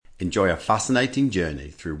Enjoy a fascinating journey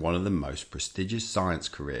through one of the most prestigious science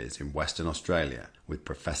careers in Western Australia with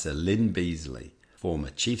Professor Lyn Beazley,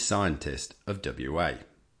 former Chief Scientist of WA.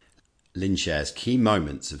 Lyn shares key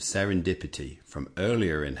moments of serendipity from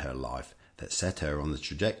earlier in her life that set her on the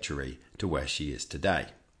trajectory to where she is today.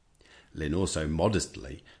 Lyn also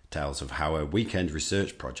modestly tells of how her weekend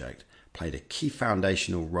research project played a key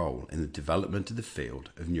foundational role in the development of the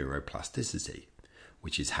field of neuroplasticity,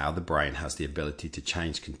 which is how the brain has the ability to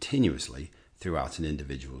change continuously throughout an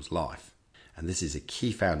individual's life. And this is a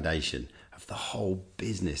key foundation of the whole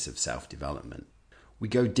business of self-development. We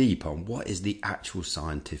go deep on what is the actual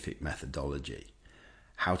scientific methodology,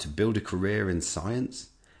 how to build a career in science,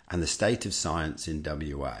 and the state of science in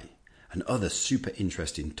WA, and other super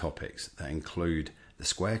interesting topics that include the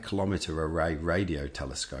Square Kilometre Array Radio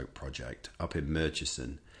Telescope project up in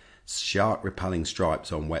Murchison, shark repelling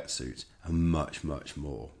stripes on wetsuits, and much, much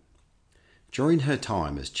more. During her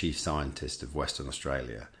time as Chief Scientist of Western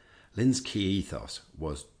Australia, Lyn's key ethos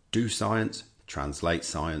was do science, translate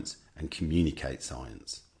science, and communicate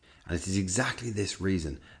science. And it is exactly this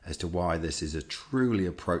reason as to why this is a truly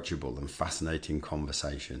approachable and fascinating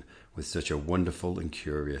conversation with such a wonderful and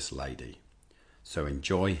curious lady. So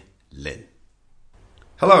enjoy Lyn.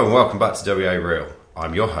 Hello and welcome back to WA Real.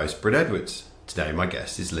 I'm your host, Bryn Edwards. Today my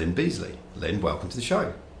guest is Lyn Beazley. Lyn, welcome to the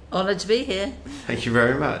show. Honoured to be here. Thank you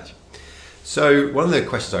very much. So one of the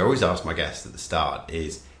questions I always ask my guests at the start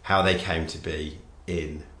is how they came to be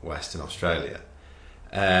in Western Australia.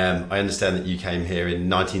 I understand that you came here in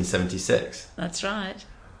 1976. That's right.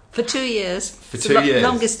 For 2 years. For 2 years.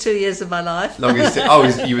 Longest 2 years of my life.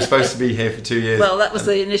 You were supposed to be here for 2 years. Well, that was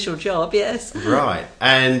the initial job, yes. Right.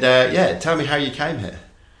 And tell me how you came here.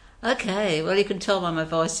 Okay, well, you can tell by my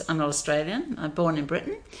voice I'm not Australian. I'm born in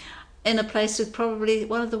Britain, in a place with probably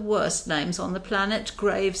one of the worst names on the planet,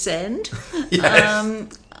 Gravesend.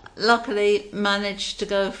 Yes. Luckily, managed to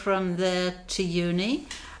go from there to uni,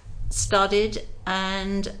 studied,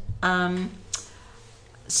 and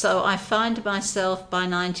so I find myself by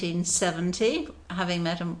 1970, having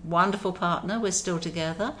met a wonderful partner. We're still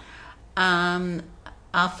together.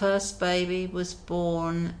 Our first baby was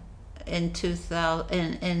born in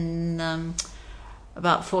 2000,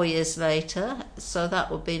 about 4 years later, so that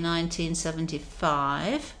would be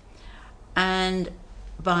 1975, and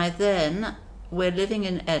by then we're living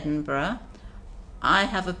in Edinburgh. I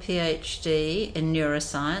have a PhD in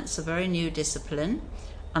neuroscience, a very new discipline,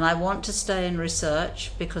 and I want to stay in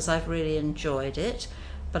research because I've really enjoyed it,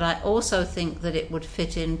 but I also think that it would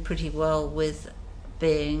fit in pretty well with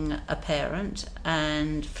being a parent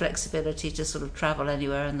and flexibility to sort of travel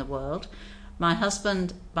anywhere in the world. My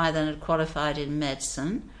husband by then had qualified in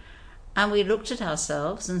medicine, and we looked at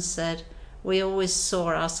ourselves and said we always saw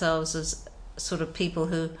ourselves as sort of people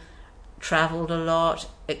who travelled a lot,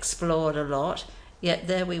 explored a lot, yet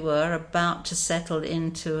there we were about to settle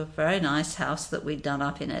into a very nice house that we'd done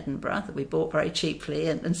up in Edinburgh, that we bought very cheaply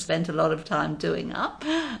and spent a lot of time doing up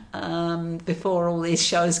before all these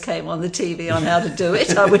shows came on the TV on how to do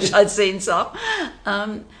it. I wish I'd seen some.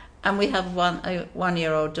 And we have a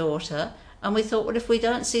 1-year-old daughter, and we thought, well, if we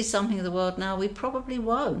don't see something in the world now, we probably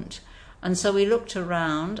won't. And so we looked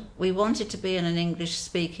around. We wanted to be in an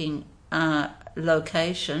English-speaking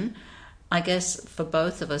location. I guess for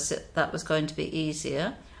both of us that was going to be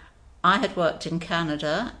easier. I had worked in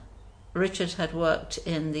Canada. Richard had worked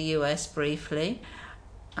in the US briefly.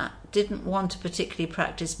 Didn't want to particularly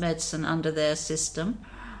practice medicine under their system.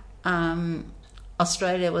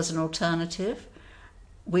 Australia was an alternative.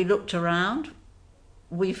 We looked around.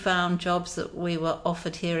 We found jobs that we were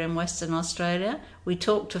offered here in Western Australia. We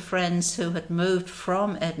talked to friends who had moved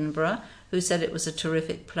from Edinburgh who said it was a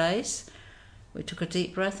terrific place. We took a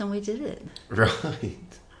deep breath and we did it.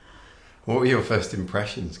 Right. What were your first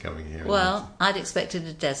impressions coming here? Well, I'd expected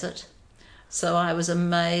a desert, so I was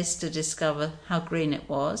amazed to discover how green it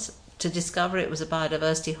was, to discover it was a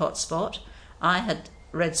biodiversity hotspot. I had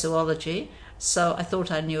read zoology, so I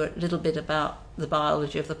thought I knew a little bit about the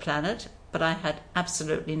biology of the planet, but I had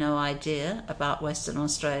absolutely no idea about Western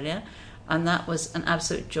Australia, and that was an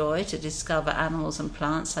absolute joy to discover animals and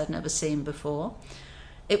plants I'd never seen before.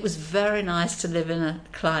 It was very nice to live in a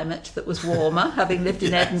climate that was warmer, having lived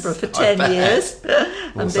in Edinburgh for 10 years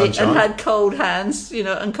and had cold hands,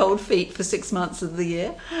 and cold feet for 6 months of the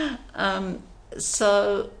year. And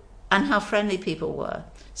how friendly people were.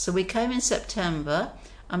 So we came in September,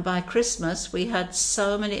 and by Christmas we had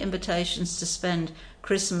so many invitations to spend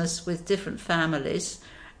Christmas with different families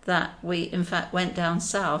that we in fact went down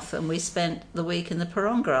south and we spent the week in the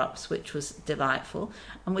Paronga Ups, which was delightful,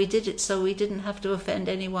 and we did it so we didn't have to offend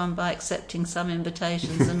anyone by accepting some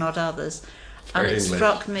invitations and not others. And it English.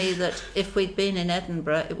 struck me that if we'd been in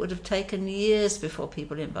Edinburgh, it would have taken years before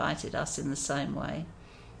people invited us in the same way.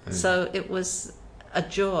 So it was a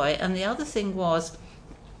joy. And the other thing was,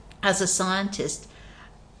 as a scientist,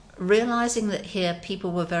 realising that here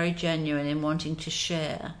people were very genuine in wanting to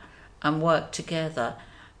share and work together.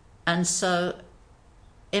 And so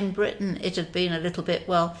in Britain it had been a little bit,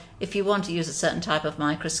 well, if you want to use a certain type of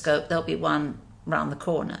microscope, there'll be one round the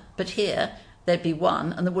corner. But here there'd be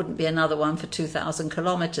one and there wouldn't be another one for 2,000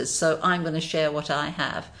 kilometres. So I'm going to share what I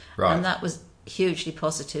have. Right. And that was hugely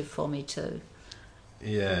positive for me too.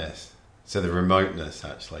 Yes. So the remoteness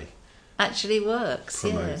Actually works,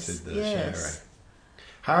 promoted yes. the Yes. sharing.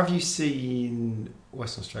 How have you seen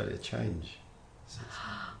Western Australia change?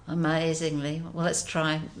 Amazingly. Well, let's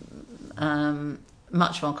try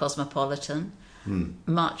much more cosmopolitan,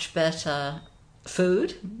 much better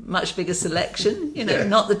food, much bigger selection, Yeah.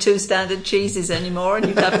 not the two standard cheeses anymore, and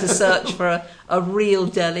you'd have to search for a real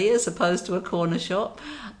deli as opposed to a corner shop.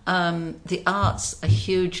 The arts are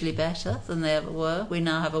hugely better than they ever were. We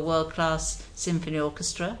now have a world-class symphony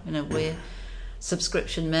orchestra. We're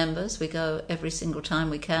subscription members. We go every single time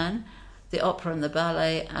we can. The opera and the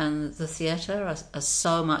ballet and the theatre are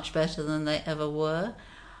so much better than they ever were.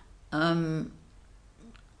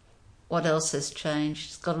 What else has changed?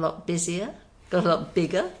 It's got a lot busier, got a lot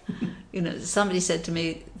bigger. Somebody said to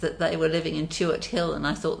me that they were living in Tuart Hill, and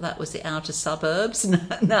I thought that was the outer suburbs.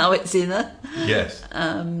 Now it's inner. Yes.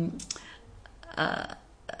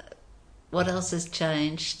 What else has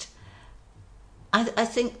changed? I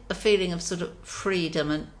think a feeling of sort of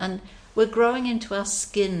freedom, and we're growing into our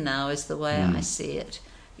skin now is the way I see it.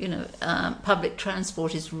 Public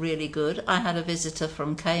transport is really good. I had a visitor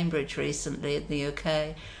from Cambridge recently in the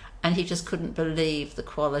UK, and he just couldn't believe the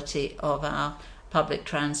quality of our public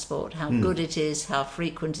transport, how good it is, how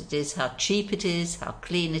frequent it is, how cheap it is, how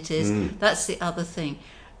clean it is. That's the other thing.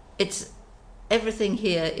 Everything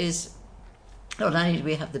here is, not only do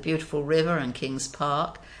we have the beautiful river and King's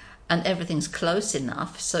Park, and everything's close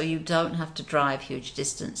enough so you don't have to drive huge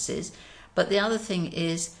distances, but the other thing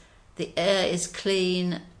is the air is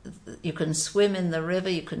clean. You can swim in the river,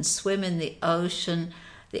 you can swim in the ocean.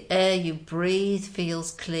 The air you breathe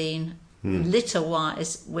feels clean.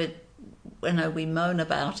 Litter-wise, we moan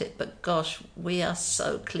about it, but gosh, we are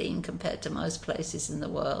so clean compared to most places in the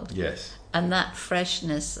world. Yes. And that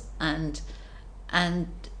freshness and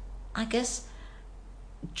I guess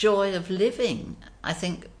joy of living. I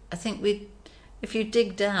think if you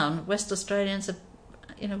dig down, West Australians are,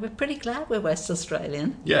 we're pretty glad we're West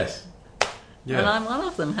Australian. Yes. Yeah. And I'm one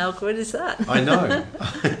of them. How good is that? I know.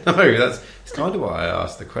 It's kind of why I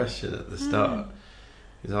asked the question at the start.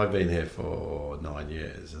 Because I've been here for 9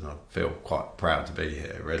 years and I feel quite proud to be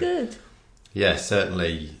here, really. Good. Yeah,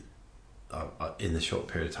 certainly in the short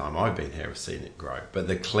period of time I've been here, I've seen it grow. But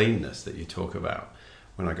the cleanness that you talk about,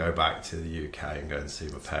 when I go back to the UK and go and see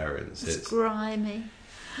my parents, It's grimy.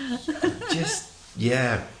 just the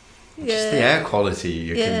air quality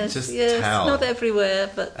you can just tell. Not everywhere,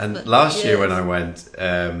 but last year when I went,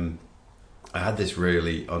 I had this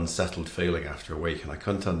really unsettled feeling after a week, and I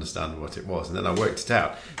couldn't understand what it was. And then I worked it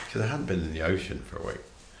out because I hadn't been in the ocean for a week.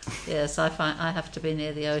 Yes, I find I have to be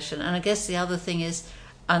near the ocean, and I guess the other thing is,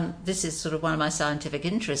 and this is sort of one of my scientific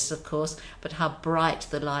interests, of course, but how bright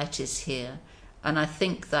the light is here. And I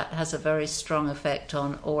think that has a very strong effect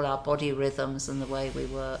on all our body rhythms and the way we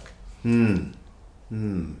work. It's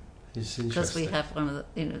interesting. Because we have one of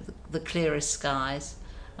the clearest skies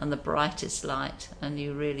and the brightest light, and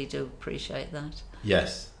you really do appreciate that.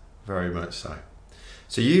 Yes, very much so.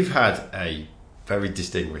 So you've had a very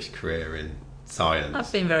distinguished career in science.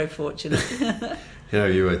 I've been very fortunate.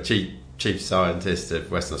 You were chief scientist of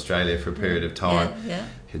Western Australia for a period of time. Yeah.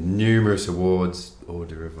 You had numerous awards,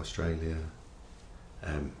 Order of Australia,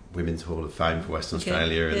 Women's Hall of Fame for Western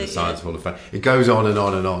Australia, and the Science Hall of Fame. It goes on and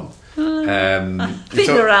on and on. Been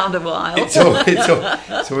around a while.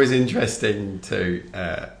 It's always interesting to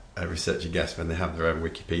research a guest when they have their own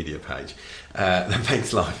Wikipedia page. That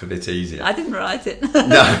makes life a bit easier. I didn't write it.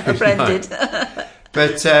 No, a friend no. did.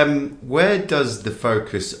 But where does the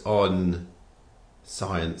focus on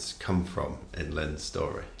science come from in Lynn's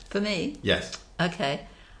story? For me? Yes. Okay.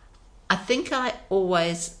 I think I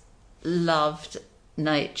always loved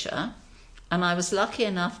nature, and I was lucky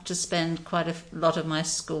enough to spend quite a lot of my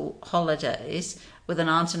school holidays with an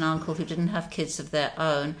aunt and uncle who didn't have kids of their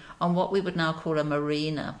own on what we would now call a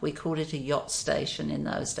marina. We called it a yacht station in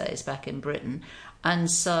those days back in Britain. And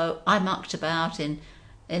so I mucked about in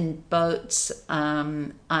boats.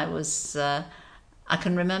 I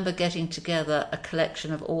can remember getting together a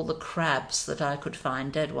collection of all the crabs that I could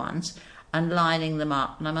find, dead ones, and lining them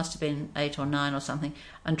up, and I must have been 8 or 9 or something,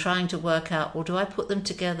 and trying to work out, well, do I put them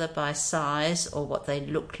together by size or what they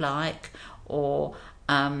look like, or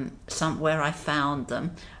where I found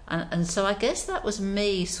them. And so I guess that was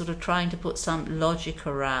me sort of trying to put some logic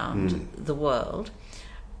around the world.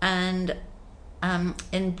 And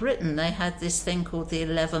in Britain, they had this thing called the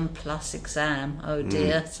 11 plus exam. Oh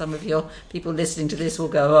dear, some of your people listening to this will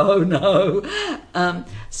go, oh no.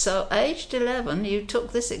 So aged 11, you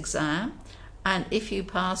took this exam, and if you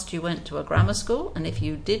passed, you went to a grammar school, and if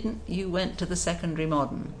you didn't, you went to the secondary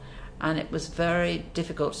modern. And it was very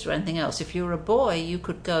difficult to do anything else. If you were a boy, you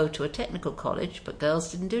could go to a technical college, but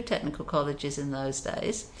girls didn't do technical colleges in those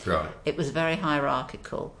days. Right. It was very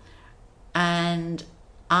hierarchical. And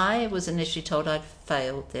I was initially told I'd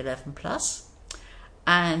failed the 11 plus.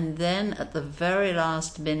 And then at the very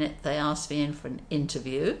last minute, they asked me in for an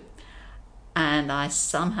interview. And I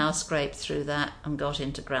somehow scraped through that and got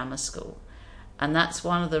into grammar school. And that's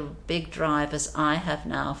one of the big drivers I have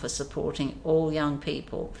now for supporting all young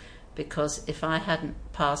people. Because if I hadn't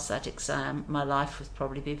passed that exam, my life would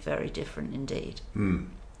probably be very different indeed.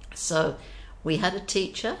 So we had a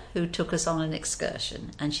teacher who took us on an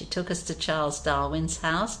excursion, and she took us to Charles Darwin's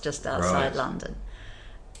house just outside London.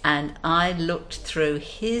 And I looked through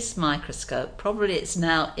his microscope. Probably it's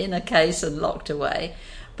now in a case and locked away.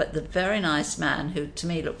 But the very nice man, who to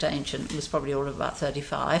me looked ancient, was probably all of about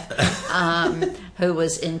 35, who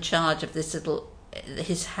was in charge of this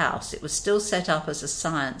his house. It was still set up as a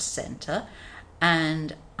science centre,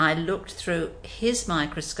 and I looked through his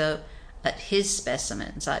microscope at his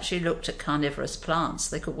specimens. I actually looked at carnivorous plants.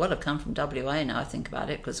 They could well have come from WA now I think about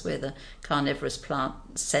it, because we're the carnivorous plant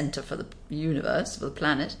centre for the universe, for the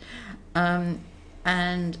planet.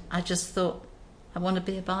 And I just thought, I want to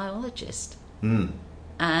be a biologist.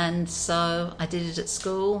 And so I did it at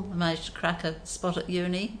school. I managed to crack a spot at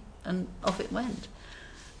uni, and off it went.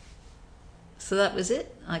 So that was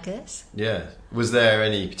it, I guess. Yeah. Was there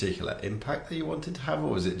any particular impact that you wanted to have,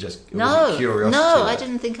 or was it just curiosity? No, I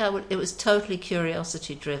didn't think I would. It was totally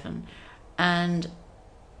curiosity driven. And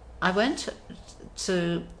I went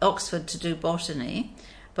to Oxford to do botany,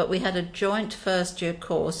 but we had a joint first year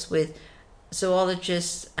course with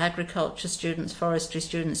zoologists, agriculture students, forestry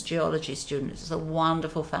students, geology students. It was a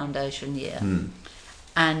wonderful foundation year.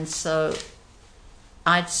 And so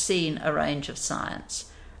I'd seen a range of science.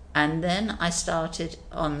 And then I started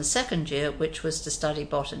on the second year, which was to study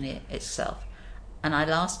botany itself. And I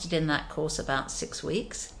lasted in that course about 6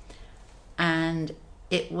 weeks. And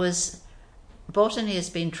botany has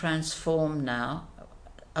been transformed now.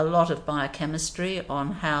 A lot of biochemistry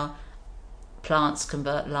on how plants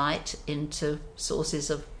convert light into sources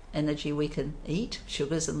of energy we can eat,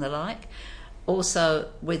 sugars and the like.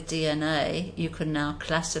 Also, with DNA, you can now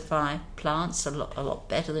classify plants a lot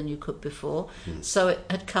better than you could before. So it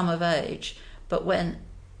had come of age. But what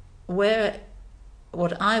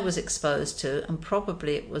I was exposed to, and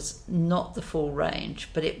probably it was not the full range,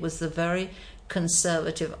 but it was the very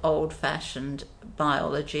conservative, old-fashioned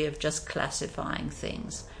biology of just classifying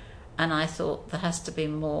things. And I thought there has to be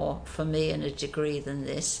more for me in a degree than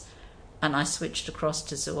this. And I switched across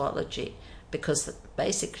to zoology, because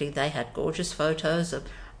basically they had gorgeous photos of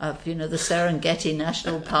the Serengeti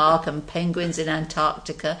National Park and penguins in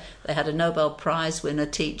Antarctica. They had a Nobel Prize winner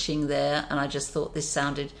teaching there, and I just thought this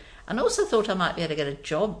sounded... And also thought I might be able to get a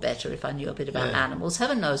job better if I knew a bit about animals.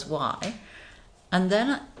 Heaven knows why. And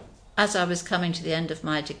then, as I was coming to the end of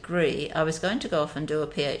my degree, I was going to go off and do a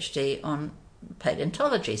PhD on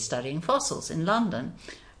paleontology, studying fossils in London,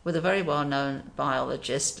 with a very well-known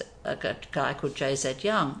biologist, a guy called J.Z.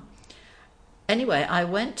 Young. Anyway, I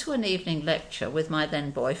went to an evening lecture with my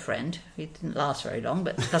then boyfriend. He didn't last very long,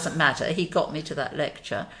 but it doesn't matter. He got me to that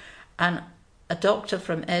lecture. And a doctor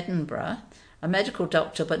from Edinburgh, a medical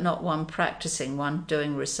doctor, but not one practicing, one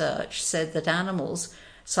doing research, said that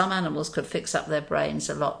some animals could fix up their brains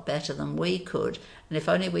a lot better than we could. And if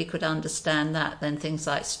only we could understand that, then things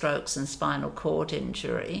like strokes and spinal cord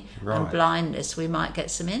injury and blindness, we might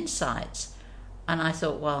get some insights. And I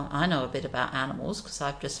thought, well, I know a bit about animals because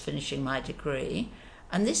I'm just finishing my degree.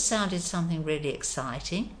 And this sounded something really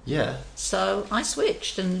exciting. Yeah. So I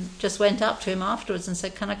switched and just went up to him afterwards and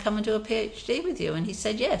said, can I come and do a PhD with you? And he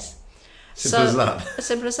said yes. Simple as that.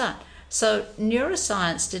 Simple as that. So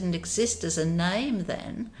neuroscience didn't exist as a name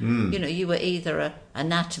then. You were either an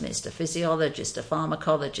anatomist, a physiologist, a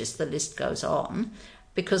pharmacologist, the list goes on,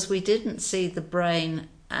 because we didn't see the brain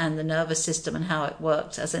and the nervous system and how it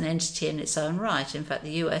worked as an entity in its own right. In fact,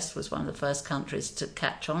 the US was one of the first countries to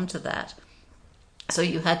catch on to that. So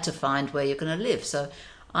you had to find where you're going to live. So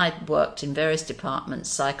I worked in various departments,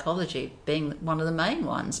 psychology being one of the main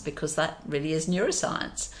ones, because that really is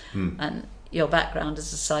neuroscience. And your background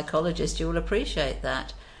as a psychologist, you will appreciate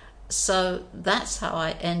that. So that's how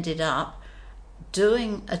I ended up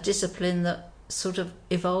doing a discipline that sort of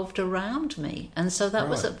evolved around me. And so that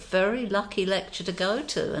was a very lucky lecture to go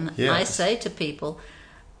to. And I say to people,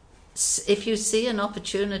 if you see an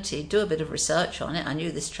opportunity, do a bit of research on it. I knew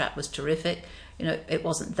this chap was terrific. You know, it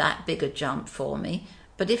wasn't that big a jump for me.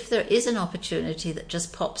 But if there is an opportunity that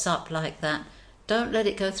just pops up like that, don't let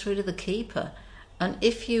it go through to the keeper. And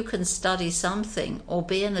if you can study something or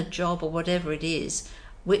be in a job or whatever it is,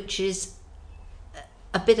 which is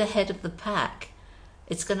a bit ahead of the pack,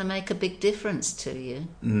 it's going to make a big difference to you.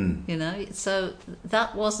 You know, so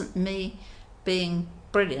that wasn't me being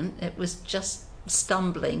brilliant. It was just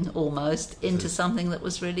stumbling almost into something that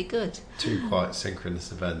was really good. Two quite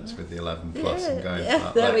synchronous events with the 11 plus and going for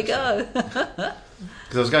that there lecture. we go.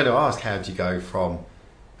 Because I was going to ask, how do you go from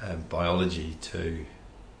biology to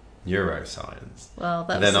neuroscience? Well,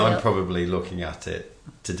 and then I'm probably looking at it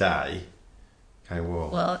today, going,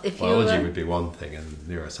 well, if biology would be one thing and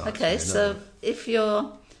neuroscience would be another. So if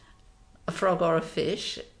you're a frog or a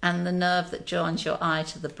fish and the nerve that joins your eye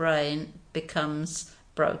to the brain becomes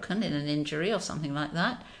broken in an injury or something like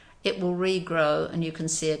that, it will regrow and you can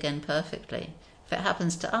see again perfectly. If it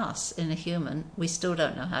happens to us in a human, we still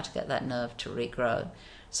don't know how to get that nerve to regrow.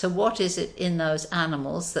 So what is it in those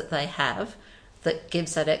animals that they have that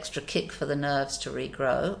gives that extra kick for the nerves to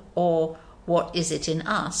regrow? Or what is it in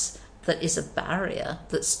us that is a barrier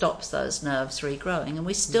that stops those nerves regrowing? And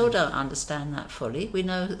we still don't understand that fully. We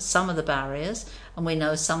know some of the barriers and we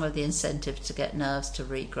know some of the incentives to get nerves to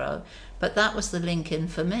regrow. But that was the link in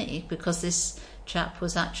for me, because this chap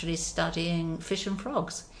was actually studying fish and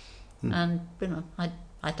frogs. And, you know,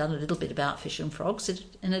 I'd done a little bit about fish and frogs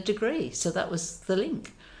in a degree, so that was the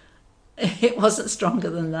link. It wasn't stronger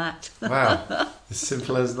than that. Wow, as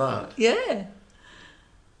simple as that. Yeah.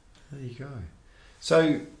 There you go.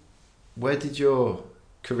 So, where did your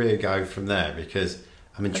career go from there? Because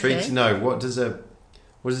I'm intrigued to know, what does a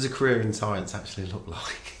career in science actually look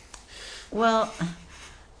like? Well,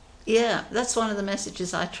 yeah, that's one of the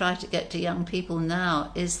messages I try to get to young people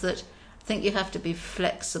now, is that I think you have to be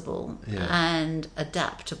flexible and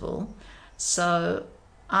adaptable. So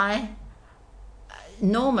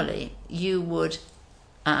normally you would,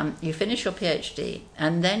 you finish your PhD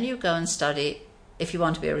and then you go and study, if you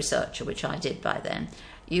want to be a researcher, which I did by then,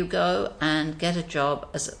 you go and get a job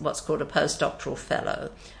as what's called a postdoctoral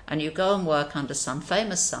fellow, and you go and work under some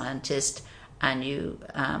famous scientist, and you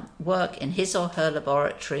work in his or her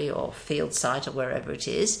laboratory or field site or wherever it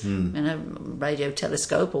is, in a radio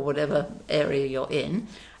telescope or whatever area you're in,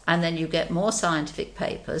 and then you get more scientific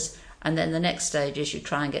papers, and then the next stage is you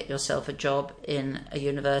try and get yourself a job in a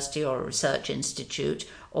university or a research institute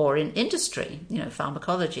or in industry, you know,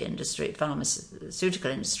 pharmacology industry,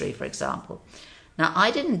 pharmaceutical industry, for example. Now,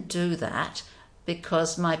 I didn't do that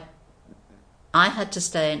because I had to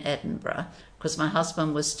stay in Edinburgh because my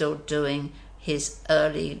husband was still doing his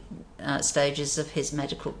early stages of his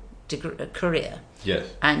medical career. Yes.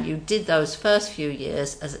 And you did those first few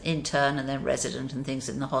years as an intern and then resident and things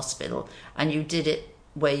in the hospital, and you did it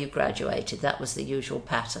where you graduated. That was the usual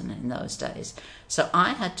pattern in those days. So I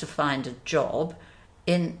had to find a job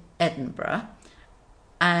in Edinburgh,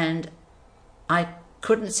 and I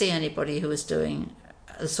couldn't see anybody who was doing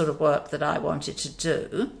the sort of work that I wanted to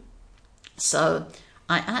do. So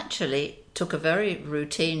I actually took a very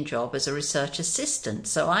routine job as a research assistant.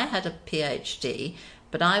 So I had a PhD,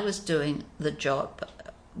 but I was doing the job,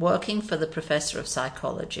 working for the professor of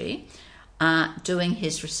psychology, doing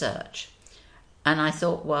his research. And I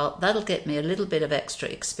thought, well, that'll get me a little bit of extra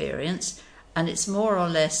experience, and it's more or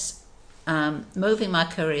less moving my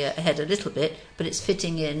career ahead a little bit, but it's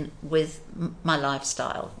fitting in with my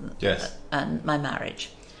lifestyle and my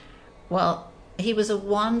marriage. Well, he was a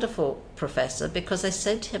wonderful professor, because I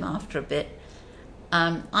said to him after a bit,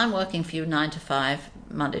 I'm working for you 9 to 5,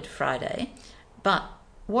 Monday to Friday, but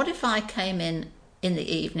what if I came in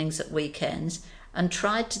the evenings at weekends and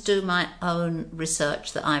tried to do my own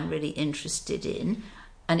research that I'm really interested in,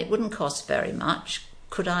 and it wouldn't cost very much?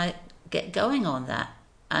 Could I get going on that?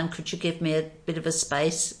 And could you give me a bit of a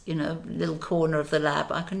space, you know, little corner of the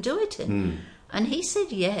lab I can do it in? And he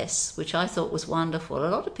said yes, which I thought was wonderful. A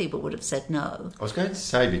lot of people would have said no. I was going to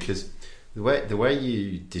say, because the way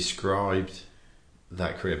you described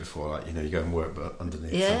that career before, like, you know, you go and work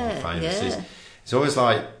underneath something famous, it's always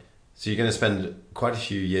like, so you're going to spend quite a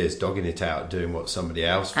few years dogging it out, doing what somebody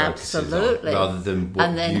else focuses on, rather than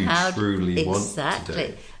what you truly want to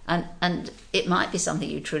do. And it might be something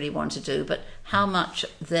you truly want to do, but how much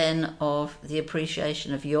then of the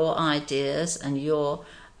appreciation of your ideas and your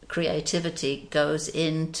creativity goes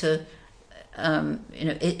into,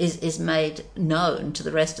 is made known to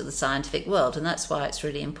the rest of the scientific world. And that's why it's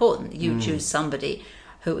really important that you choose somebody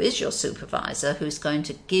who is your supervisor, who's going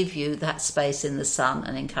to give you that space in the sun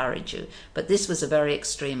and encourage you. But this was a very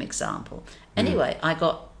extreme example. Anyway, I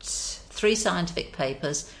got 3 scientific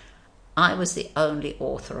papers. I was the only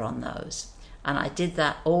author on those. And I did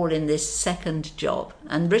that all in this second job.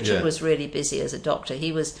 And Richard was really busy as a doctor.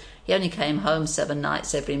 He only came home 7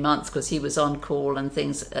 nights every month because he was on call and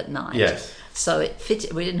things at night. Yes. So it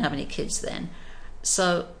fit. We didn't have any kids then.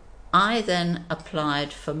 So I then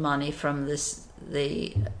applied for money from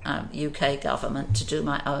the UK government to do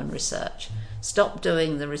my own research. Stopped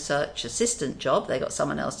doing the research assistant job. They got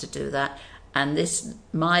someone else to do that. And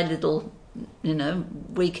my little,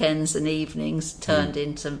 weekends and evenings turned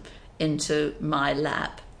into my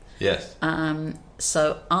lab. Yes.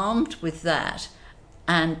 So armed with that,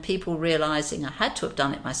 and people realising I had to have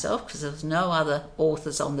done it myself because there was no other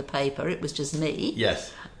authors on the paper, it was just me.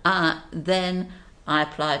 Yes. Then I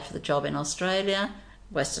applied for the job in Australia,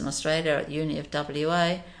 Western Australia, at Uni of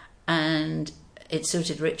WA, and it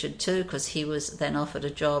suited Richard too because he was then offered a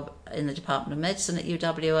job in the Department of Medicine at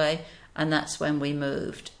UWA, and that's when we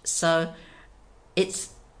moved. So it's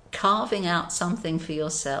carving out something for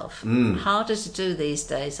yourself. Harder to do these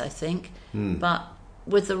days, I think, but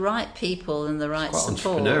with the right people and the right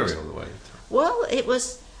support. Entrepreneurial the way. Well, it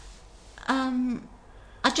was.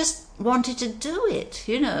 I just wanted to do it.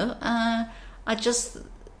 I just,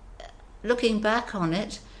 looking back on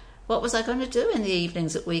it, what was I going to do in the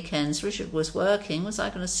evenings at weekends? Richard was working. Was I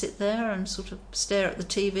going to sit there and sort of stare at the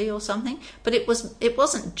TV or something? But it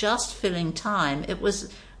wasn't just filling time. It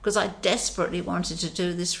was because I desperately wanted to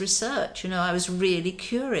do this research. I was really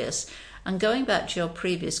curious. And going back to your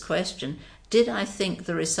previous question, did I think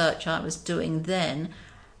the research I was doing then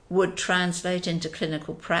would translate into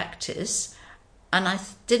clinical practice? And I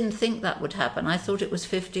didn't think that would happen. I thought it was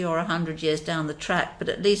 50 or 100 years down the track, but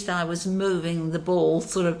at least I was moving the ball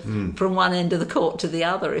sort of from one end of the court to the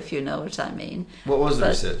other, if you know what I mean. What was the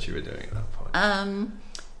research you were doing at that point?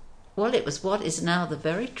 Well, it was what is now the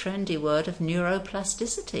very trendy word of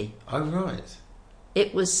neuroplasticity. Oh, right.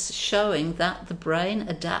 It was showing that the brain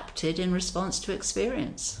adapted in response to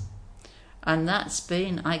experience. And that's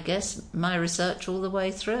been, I guess, my research all the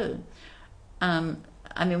way through.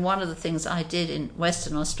 One of the things I did in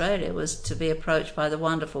Western Australia was to be approached by the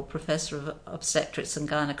wonderful Professor of Obstetrics and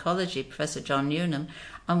Gynecology, Professor John Newnham,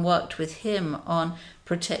 and worked with him on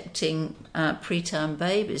protecting preterm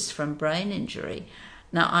babies from brain injury.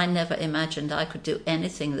 Now, I never imagined I could do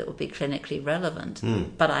anything that would be clinically relevant,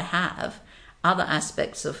 but I have. Other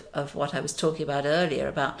aspects of what I was talking about earlier,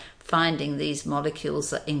 about finding these molecules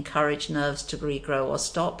that encourage nerves to regrow or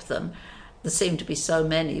stop them, there seem to be so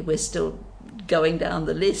many, we're still going down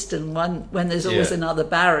the list, and when there's always another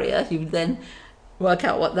barrier, you then work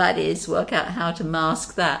out what that is, work out how to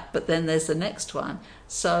mask that, but then there's the next one.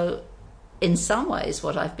 So in some ways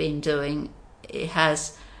what I've been doing, it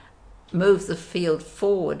has moved the field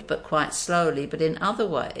forward but quite slowly, but in other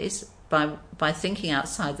ways, by thinking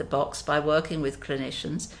outside the box, by working with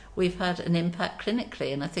clinicians, we've had an impact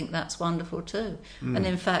clinically, and I think that's wonderful too. And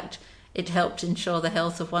in fact, it helped ensure the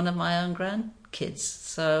health of one of my own grandkids.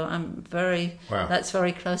 So that's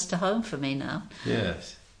very close to home for me now.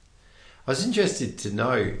 Yes. I was interested to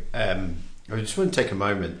know, I just want to take a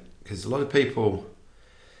moment, because a lot of people,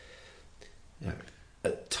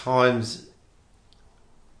 at times,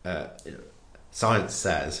 science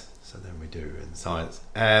says, so then we do in science,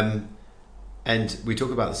 and we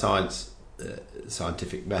talk about the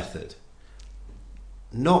scientific method.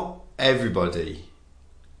 Not everybody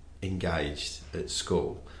engaged at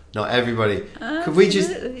school. Not everybody.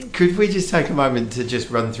 Absolutely. Could we just take a moment to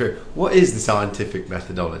just run through what is the scientific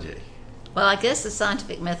methodology? Well, I guess the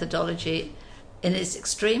scientific methodology, in its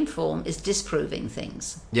extreme form, is disproving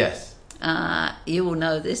things. Yes. You will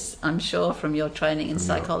know this, I'm sure, from your training in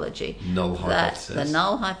psychology. Null hypothesis. The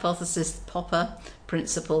null hypothesis, Popper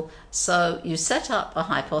principle. So you set up a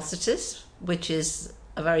hypothesis, which is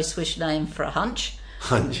a very swish name for a hunch.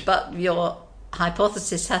 But your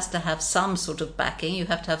hypothesis has to have some sort of backing. You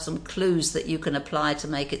have to have some clues that you can apply to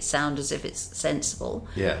make it sound as if it's sensible.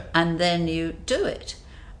 Yeah. And then you do it.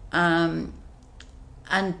 And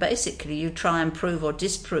basically you try and prove or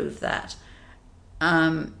disprove that.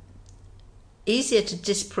 Easier to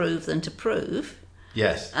disprove than to prove.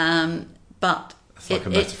 Yes. But it's like a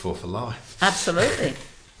metaphor for life. Absolutely.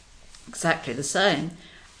 Exactly the same.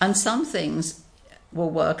 And some things will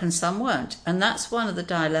work and some won't. And that's one of the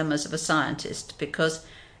dilemmas of a scientist, because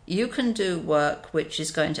you can do work which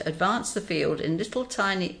is going to advance the field in little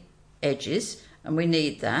tiny edges, and we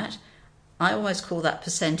need that. I always call that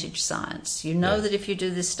percentage science. You know that if you do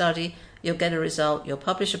this study, you'll get a result, you'll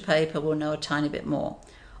publish a paper, we'll know a tiny bit more.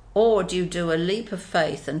 Or do you do a leap of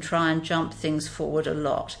faith and try and jump things forward a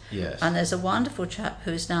lot? Yes. And there's a wonderful chap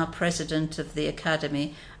who's now president of the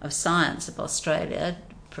Academy of Science of Australia,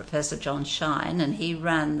 Professor John Shine, and he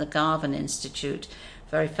ran the Garvan Institute,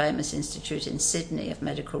 very famous institute in Sydney of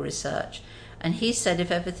medical research. And he said,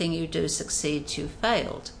 if everything you do succeeds, you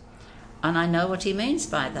failed. And I know what he means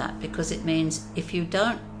by that, because it means if you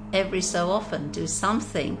don't every so often do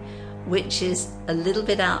something which is a little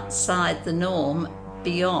bit outside the norm,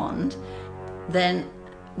 beyond, then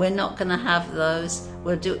we're not going to have those.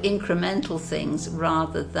 We'll do incremental things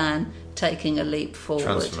rather than taking a leap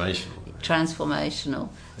forward. Transformational.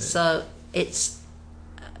 Yeah. So it's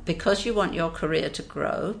because you want your career to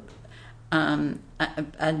grow, and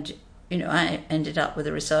I ended up with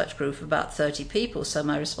a research group of about 30 people, so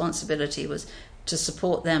my responsibility was to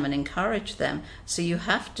support them and encourage them. So you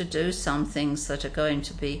have to do some things that are going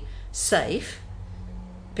to be safe,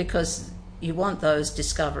 because you want those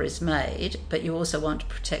discoveries made, but you also want to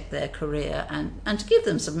protect their career and to give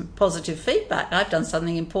them some positive feedback. I've done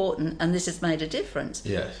something important and this has made a difference.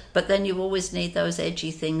 Yes. But then you always need those edgy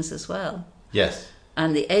things as well. Yes.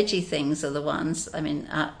 And the edgy things are the ones, I mean,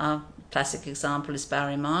 our classic example is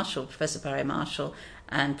Barry Marshall, Professor Barry Marshall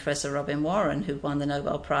and Professor Robin Warren, who won the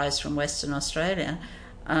Nobel Prize from Western Australia,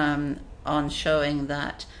 on showing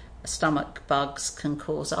that stomach bugs can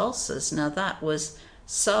cause ulcers. Now that was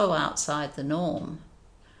so outside the norm.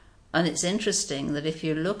 And it's interesting that if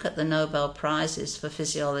you look at the Nobel Prizes for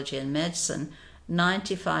physiology and medicine,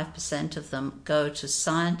 95% of them go to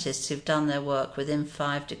scientists who've done their work within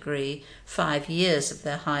 5 years of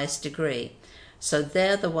their highest degree. So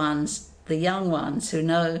they're the ones, the young ones, who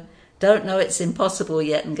don't know it's impossible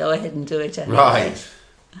yet and go ahead and do it anyway. Right.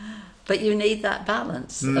 But you need that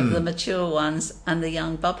balance of the mature ones and the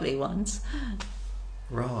young bubbly ones.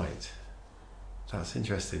 Right. That's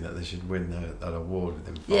interesting that they should win that award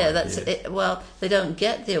within 5 years. That's it. Well, they don't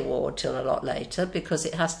get the award till a lot later, because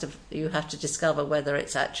you have to discover whether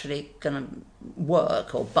it's actually going to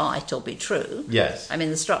work or bite or be true. Yes. I mean,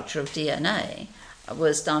 the structure of DNA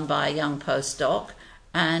was done by a young postdoc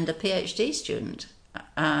and a PhD student,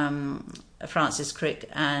 Francis Crick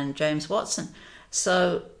and James Watson.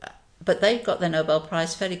 So, but they got their Nobel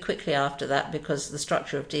Prize fairly quickly after that, because the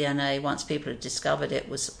structure of DNA, once people had discovered it,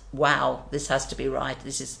 was, wow, this has to be right.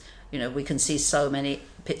 This is, we can see so many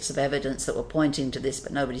bits of evidence that were pointing to this,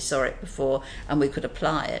 but nobody saw it before, and we could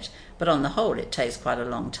apply it. But on the whole, it takes quite a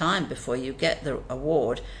long time before you get the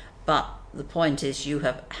award. But the point is, you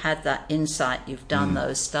have had that insight, you've done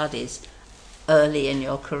those studies early in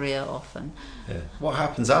your career often. Yeah. What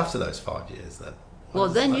happens after those 5 years then? Well,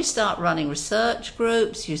 then you start running research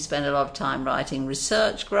groups, you spend a lot of time writing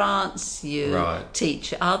research grants, you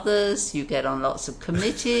teach others, you get on lots of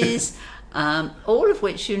committees, all of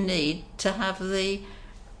which you need to have the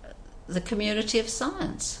community of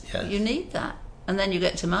science. Yes. You need that. And then you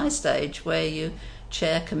get to my stage where you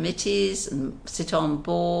chair committees and sit on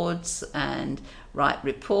boards and write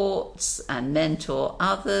reports and mentor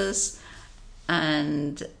others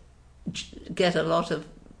and get a lot of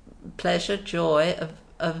pleasure, joy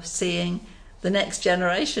of seeing the next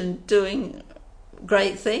generation doing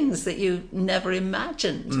great things that you never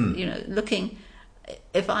imagined. Looking,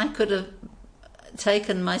 if I could have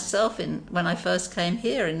taken myself in when I first came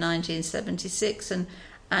here in 1976 and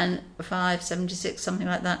 76, something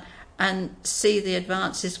like that, and see the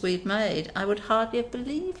advances we've made, I would hardly have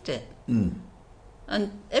believed it.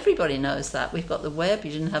 And everybody knows that. We've got the web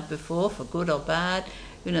you didn't have before, for good or bad.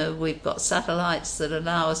 We've got satellites that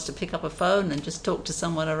allow us to pick up a phone and just talk to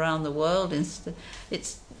someone around the world.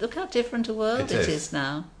 Look how different a world it is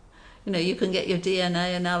now. You can get your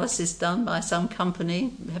DNA analysis done by some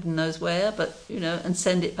company, heaven knows where, but, and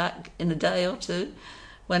send it back in a day or two.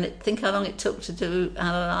 Think how long it took to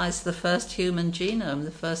analyse the first human genome,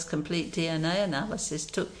 the first complete DNA analysis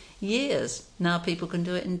took years. Now people can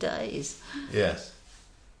do it in days. Yes.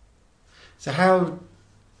 So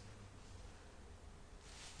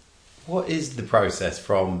what is the process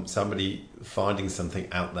from somebody finding something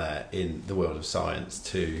out there in the world of science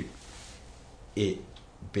to it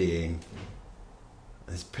being,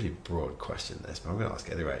 it's a pretty broad question this, but I'm going to ask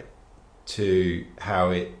it anyway, to how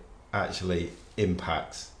it actually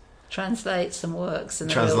impacts, translates and works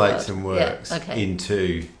into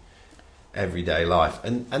everyday life,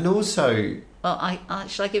 and also, well,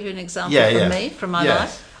 shall I give you an example from me, from my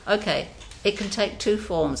life? Okay, It can take two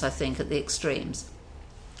forms, I think, at the extremes.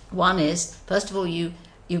 One is, first of all, you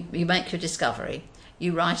make your discovery.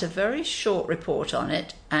 You write a very short report on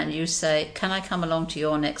it, and you say, can I come along to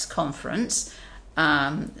your next conference?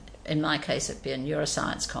 In my case, it'd be a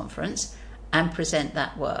neuroscience conference, and present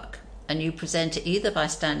that work. And you present it either by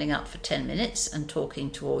standing up for 10 minutes and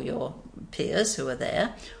talking to all your peers who are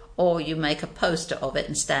there, or you make a poster of it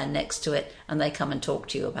and stand next to it, and they come and talk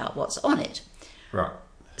to you about what's on it. Right.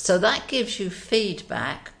 So that gives you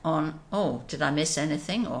feedback on, oh, did I miss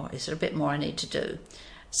anything, or is there a bit more I need to do?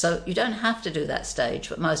 So you don't have to do that stage,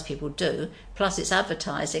 but most people do. Plus, it's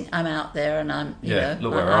advertising. I'm out there and I'm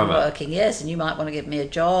working. Yes, and you might want to give me a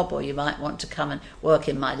job, or you might want to come and work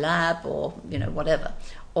in my lab, or whatever.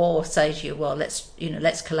 Or say to you, well,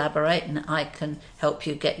 let's collaborate, and I can help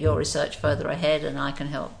you get your research further ahead, and I can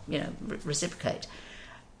help reciprocate.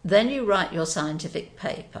 Then you write your scientific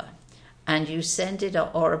paper, and you send it,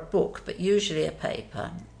 or a book, but usually a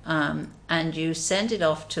paper. And you send it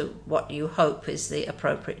off to what you hope is the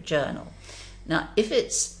appropriate journal. Now, if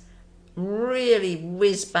it's really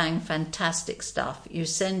whiz-bang fantastic stuff, you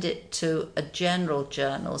send it to a general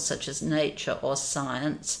journal such as Nature or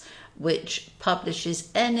Science, which publishes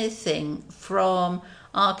anything from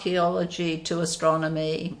archaeology to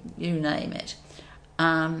astronomy, you name it,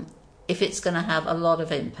 if it's going to have a lot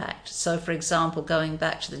of impact. So, for example, going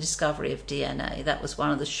back to the discovery of DNA, that was one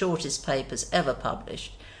of the shortest papers ever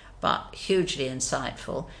published, but hugely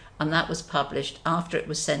insightful, and that was published after it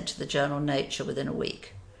was sent to the journal Nature within a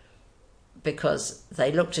week, because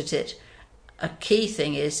they looked at it. A key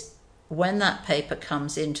thing is when that paper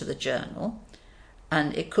comes into the journal,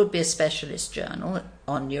 and it could be a specialist journal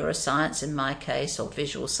on neuroscience in my case, or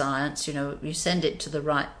visual science, you send it to the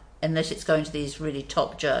right, unless it's going to these really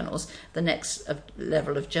top journals. The next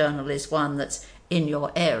level of journal is one that's in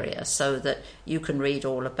your area, so that you can read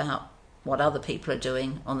all about what other people are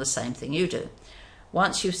doing on the same thing you do.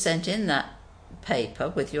 Once you've sent in that paper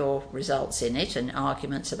with your results in it and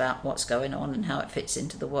arguments about what's going on and how it fits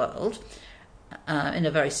into the world, in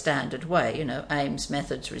a very standard way, aims,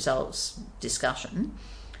 methods, results, discussion,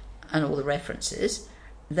 and all the references,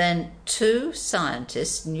 then two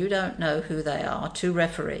scientists, and you don't know who they are, two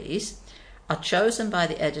referees, are chosen by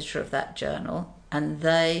the editor of that journal, and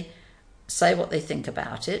they say what they think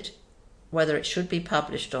about it, whether it should be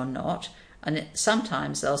published or not. And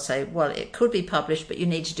sometimes they'll say, well, it could be published, but you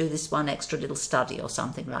need to do this one extra little study or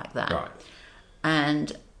something like that. Right.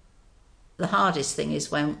 And the hardest thing is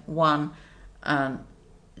when one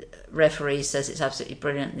referee says it's absolutely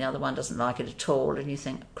brilliant and the other one doesn't like it at all, and you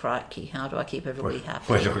think, crikey, how do I keep everybody happy?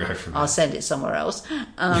 Where do I go from there? I'll send it somewhere else.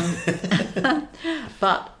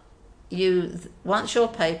 But once your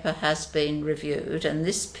paper has been reviewed, and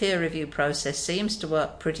this peer review process seems to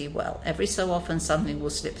work pretty well. Every so often something will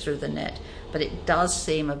slip through the net, but it does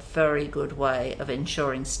seem a very good way of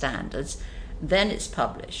ensuring standards. Then it's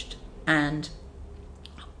published, and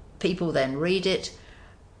people then read it.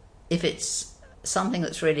 If it's something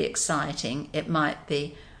that's really exciting, it might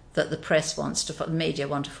be that the press the media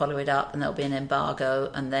want to follow it up, and there'll be an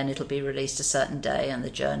embargo, and then it'll be released a certain day, and the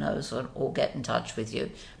journos will all get in touch with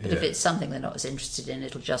you. But if it's something they're not as interested in,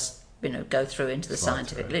 it'll just go through into the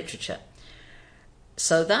scientific literature.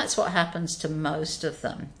 So that's what happens to most of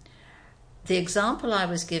them. The example I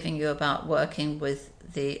was giving you about working with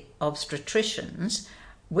the obstetricians,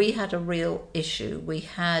 we had a real issue. We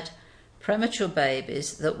had premature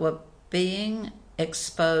babies that were being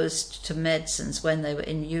exposed to medicines when they were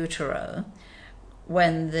in utero,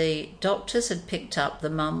 when the doctors had picked up the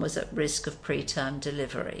mum was at risk of preterm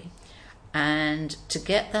delivery. And to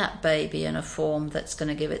get that baby in a form that's going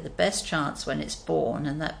to give it the best chance when it's born,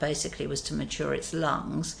 and that basically was to mature its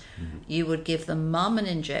lungs, you would give the mum an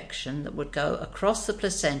injection that would go across the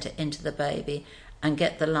placenta into the baby and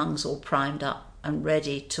get the lungs all primed up and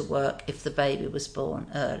ready to work if the baby was born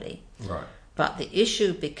early. Right. But the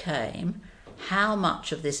issue became how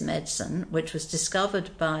much of this medicine, which was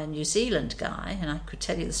discovered by a New Zealand guy, and I could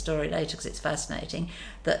tell you the story later because it's fascinating,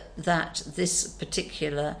 that this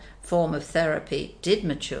particular form of therapy did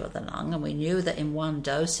mature the lung, and we knew that in one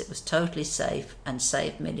dose it was totally safe and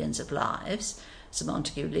saved millions of lives. So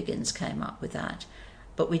Montague Liggins came up with that.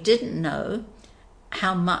 But we didn't know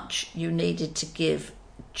how much you needed to give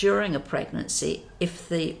during a pregnancy if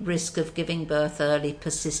the risk of giving birth early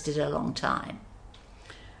persisted a long time.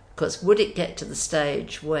 Because would it get to the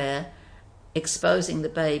stage where exposing the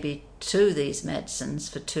baby to these medicines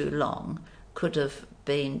for too long could have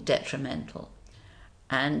been detrimental?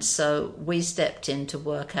 And so we stepped in to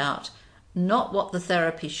work out not what the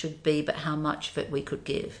therapy should be, but how much of it we could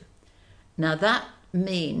give. Now that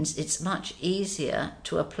means it's much easier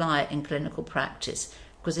to apply it in clinical practice.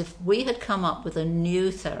 Because if we had come up with a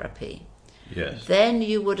new therapy, Yes. then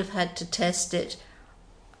you would have had to test it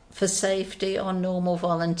for safety on normal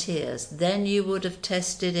volunteers. Then you would have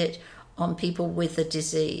tested it on people with the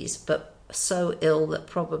disease, but so ill that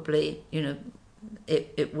probably,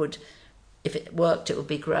 it would, if it worked, it would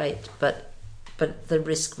be great, but the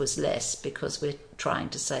risk was less because we're trying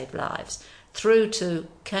to save lives. Through to,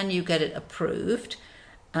 can you get it approved?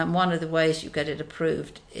 And one of the ways you get it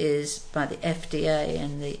approved is by the FDA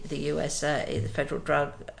in the USA, the Federal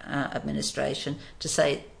Drug Administration, to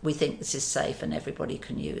say, we think this is safe and everybody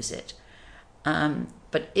can use it.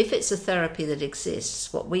 But if it's a therapy that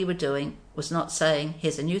exists, what we were doing was not saying,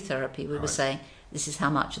 here's a new therapy. We were saying, this is how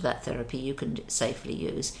much of that therapy you can safely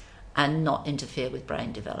use and not interfere with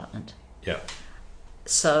brain development. Yeah.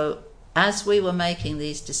 So as we were making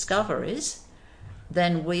these discoveries,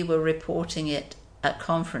 then we were reporting it at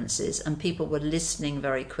conferences and people were listening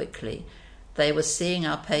very quickly. They were seeing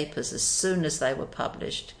our papers as soon as they were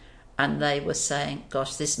published and they were saying,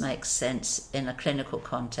 gosh, this makes sense in a clinical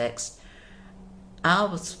context.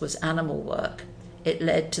 Ours was animal work. It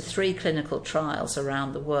led to 3 clinical trials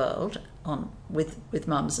around the world with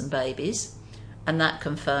mums and babies, and that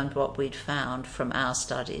confirmed what we'd found from our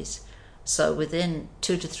studies. So within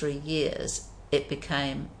 2 to 3 years, it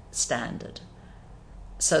became standard.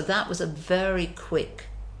 So that was a very quick,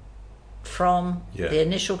 from the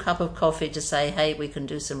initial cup of coffee to say, hey, we can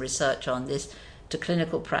do some research on this, to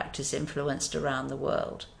clinical practice influenced around the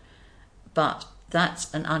world. But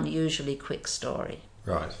that's an unusually quick story.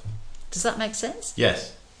 Right. Does that make sense?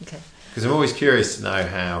 Yes. Okay. Because I'm always curious to know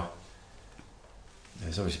how,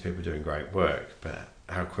 there's obviously people doing great work, but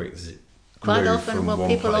how quick does it Quite move often, from well, one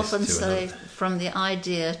people place often to say another? from the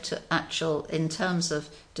idea to actual, in terms of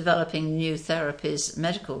developing new therapies,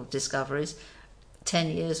 medical discoveries, 10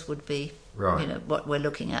 years would be, what we're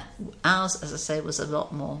looking at. Ours, as I say, was a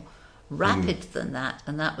lot more rapid than that,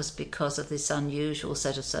 and that was because of this unusual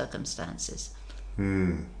set of circumstances.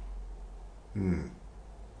 And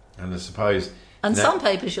I suppose... And some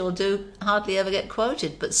papers you'll do hardly ever get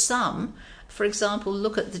quoted, but some, for example,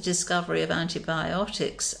 look at the discovery of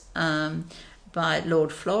antibiotics by Lord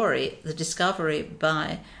Florey, the discovery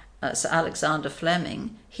by Sir Alexander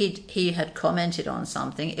Fleming. He had commented on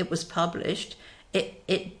something, it was published,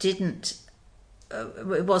 it didn't,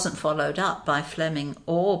 it wasn't followed up by Fleming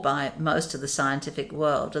or by most of the scientific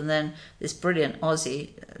world, and then this brilliant Aussie,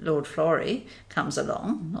 Lord Florey, comes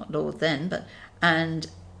along, not Lord then, but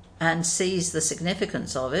and sees the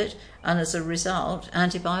significance of it, and as a result,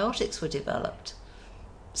 antibiotics were developed.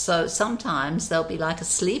 So sometimes there'll be like a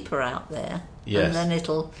sleeper out there, and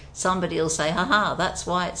then somebody will say, haha, that's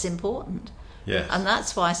why it's important. Yes. And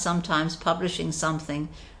that's why sometimes publishing something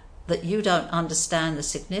that you don't understand the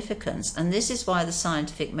significance, and this is why the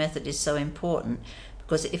scientific method is so important,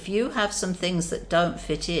 because if you have some things that don't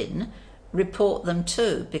fit in, report them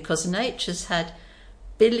too, because nature's had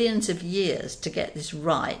billions of years to get this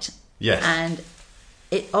right. Yes. And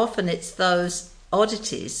it's those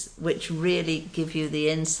oddities which really give you the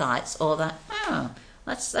insights, or that,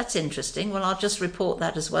 that's interesting. Well, I'll just report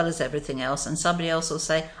that as well as everything else, and somebody else will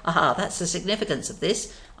say, aha, that's the significance of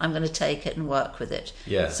this. I'm going to take it and work with it.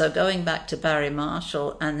 Yeah. So going back to Barry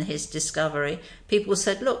Marshall and his discovery, people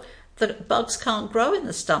said, look, the bugs can't grow in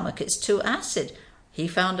the stomach. It's too acid. He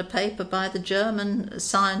found a paper by the German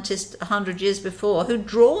scientist 100 years before who'd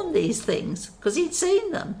drawn these things because he'd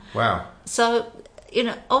seen them. Wow. So,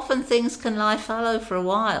 often things can lie fallow for a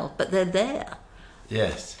while, but they're there.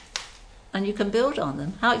 Yes. And you can build on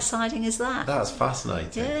them. How exciting is that? That's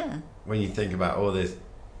fascinating. Yeah. When you think about all this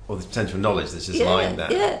potential knowledge that's just lying there.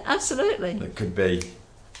 Yeah, absolutely. That could be...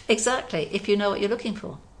 Exactly, if you know what you're looking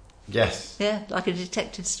for. Yes. Yeah, like a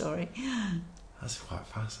detective story. That's quite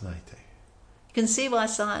fascinating. You can see why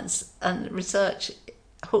science and research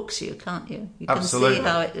hooks you, can't you? You can Absolutely. see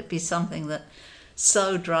how it would be something that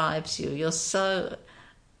so drives you. You're so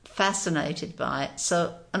fascinated by it.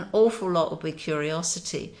 So an awful lot will be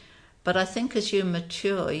curiosity. But I think as you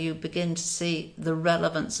mature, you begin to see the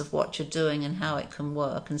relevance of what you're doing and how it can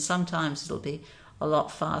work. And sometimes it'll be a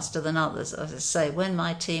lot faster than others. As I say, when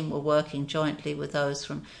my team were working jointly with those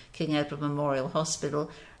from King Edward Memorial Hospital,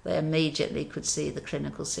 they immediately could see the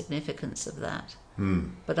clinical significance of that.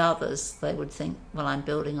 But others, they would think, well, I'm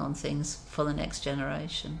building on things for the next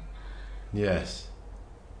generation. Yes.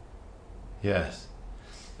 Yes.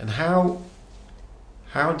 And how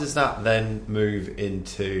does that then move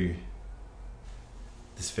into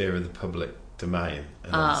the sphere of the public domain.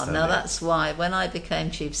 And now that's why when I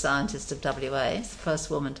became Chief Scientist of WA, the first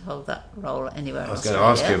woman to hold that role anywhere in Australia. I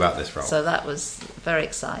was going to ask you about this role. So that was very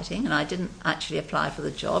exciting, and I didn't actually apply for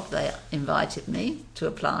the job. They invited me to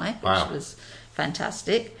apply, which was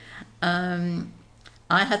fantastic. I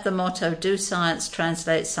had the motto, do science,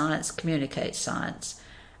 translate science, communicate science.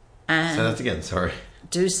 And say that again, sorry.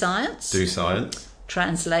 Do science. Do science.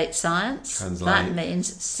 Translate science. That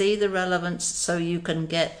means see the relevance so you can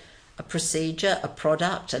get a procedure, a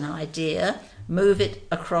product, an idea, move it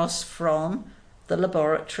across from the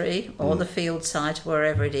laboratory or the field site,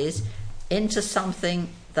 wherever it is, into something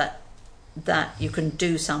that you can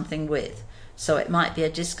do something with. So it might be a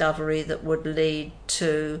discovery that would lead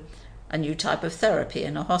to a new type of therapy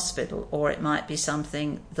in a hospital, or it might be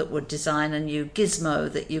something that would design a new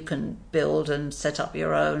gizmo that you can build and set up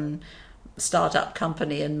your own startup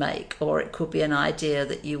company and make, or it could be an idea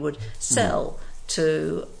that you would sell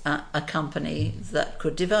to a company that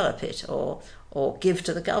could develop it, or give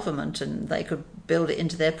to the government and they could build it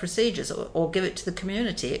into their procedures, or give it to the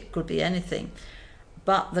community. It could be anything.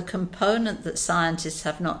 But the component that scientists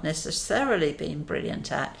have not necessarily been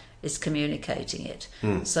brilliant at is communicating it.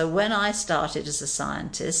 So when I started as a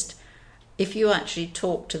scientist, if you actually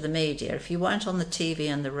talked to the media, if you weren't on the TV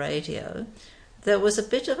and the radio, there was a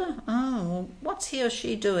bit of what's he or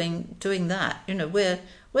she doing that?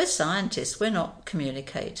 We're scientists, we're not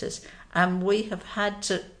communicators. And we have had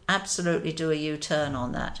to absolutely do a U-turn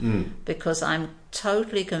on that, because I'm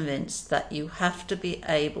totally convinced that you have to be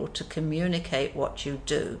able to communicate what you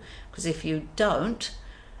do. Because if you don't,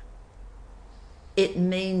 it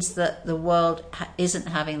means that the world isn't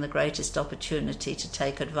having the greatest opportunity to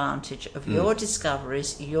take advantage of your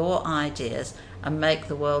discoveries, your ideas, and make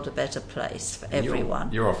the world a better place for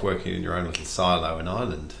everyone. You're off working in your own little silo in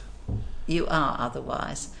Ireland. You are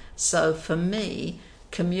otherwise. So for me,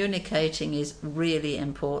 communicating is really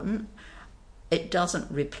important. It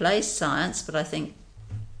doesn't replace science, but I think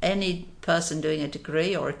any person doing a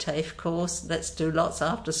degree or a TAFE course, let's do lots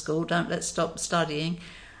after school, let's stop studying.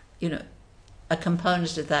 A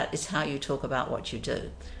component of that is how you talk about what you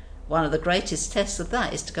do. One of the greatest tests of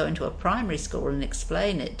that is to go into a primary school and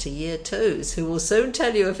explain it to year twos, who will soon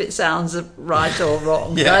tell you if it sounds right or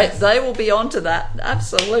wrong. Yes. They will be onto that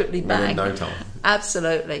absolutely bang. In no time.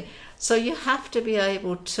 Absolutely. So you have to be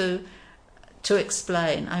able to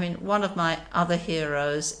explain. I mean, one of my other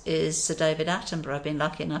heroes is Sir David Attenborough. I've been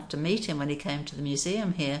lucky enough to meet him when he came to the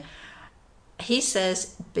museum here. He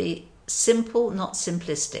says, be simple, not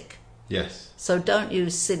simplistic. Yes. So don't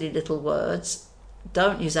use silly little words.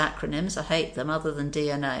 Don't use acronyms. I hate them, other than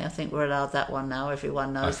DNA. I think we're allowed that one now.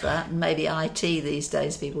 Everyone knows that. And maybe IT these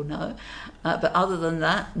days people know. But other than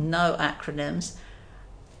that, no acronyms.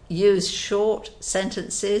 Use short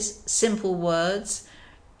sentences, simple words.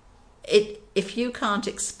 If you can't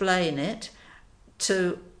explain it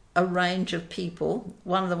to a range of people,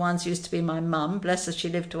 one of the ones used to be my mum, bless her, she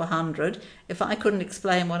lived to 100. If I couldn't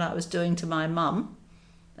explain what I was doing to my mum,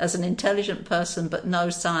 as an intelligent person but no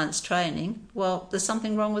science training, well, there's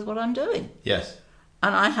something wrong with what I'm doing. Yes.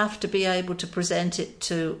 And I have to be able to present it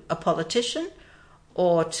to a politician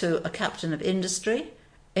or to a captain of industry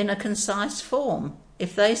in a concise form.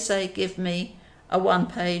 If they say, give me a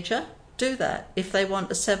one-pager, do that. If they want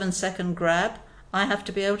a 7-second grab, I have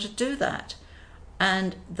to be able to do that.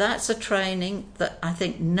 And that's a training that I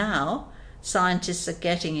think now scientists are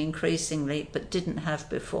getting increasingly but didn't have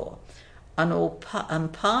before.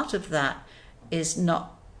 And part of that is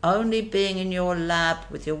not only being in your lab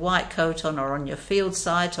with your white coat on, or on your field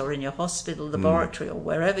site, or in your hospital laboratory, or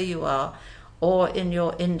wherever you are, or in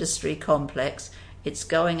your industry complex. It's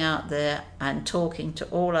going out there and talking to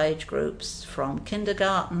all age groups, from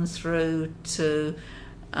kindergarten through to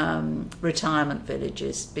retirement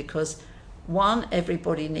villages, because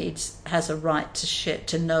everybody has a right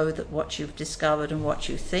to know that what you've discovered and what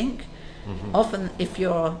you think. Often, if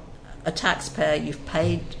you're a taxpayer, you've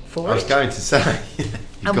paid for it. I was going to say,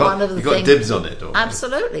 you've got dibs on it. Or...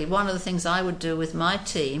 Absolutely. One of the things I would do with my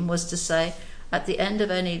team was to say, at the end of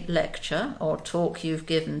any lecture or talk you've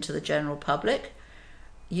given to the general public,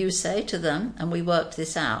 you say to them, and we worked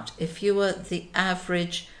this out, if you were the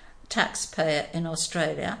average taxpayer in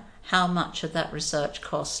Australia, how much of that research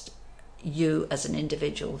cost you as an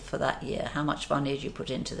individual for that year? How much money did you put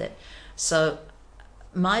into it? So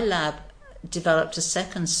my lab developed a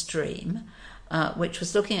second stream, which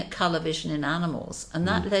was looking at colour vision in animals, and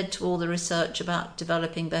that led to all the research about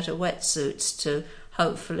developing better wetsuits to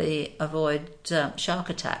hopefully avoid shark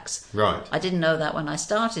attacks. Right. I didn't know that when I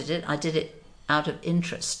started it. I did it out of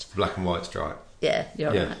interest. Black and white stripe. Yeah,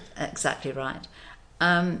 you're right. Exactly right.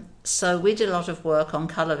 So we did a lot of work on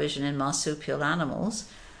colour vision in marsupial animals,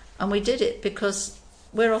 and we did it because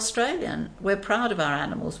we're Australian. We're proud of our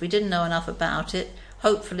animals. We didn't know enough about it.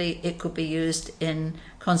 Hopefully it could be used in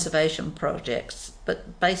conservation projects,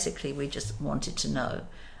 but basically we just wanted to know.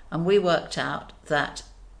 And we worked out that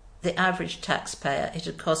the average taxpayer, it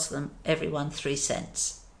had cost them everyone 3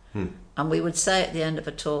 cents. And we would say at the end of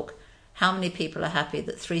a talk, how many people are happy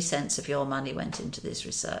that 3 cents of your money went into this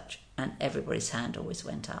research? And everybody's hand always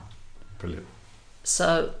went up. Brilliant.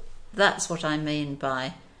 So that's what I mean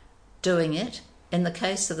by doing it. In the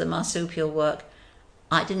case of the marsupial work,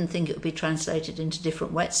 I didn't think it would be translated into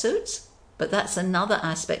different wetsuits, but that's another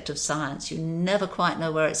aspect of science. You never quite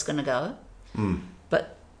know where it's going to go,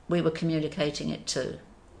 but we were communicating it too.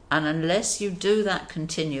 And unless you do that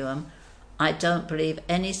continuum, I don't believe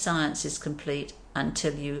any science is complete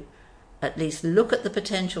until you at least look at the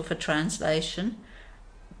potential for translation.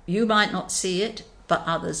 You might not see it, but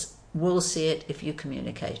others will see it if you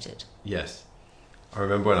communicate it. Yes. I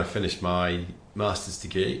remember when I finished my master's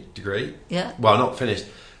degree. Yeah. Well, not finished.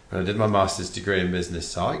 When I did my master's degree in business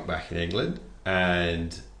psych back in England,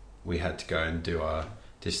 and we had to go and do our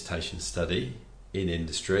dissertation study in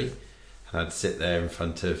industry, and I'd sit there in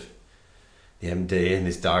front of the MD and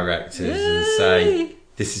his directors and say,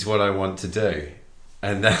 "This is what I want to do,"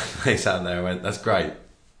 and then they sat there and went, "That's great.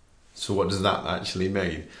 So what does that actually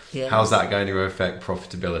mean? Yes. How's that going to affect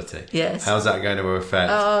profitability? Yes. How's that going to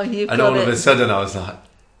affect?" Oh, you've and got all it. of a sudden I was like,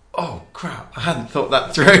 "Oh crap! I hadn't thought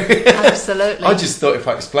that through." Absolutely. I just thought if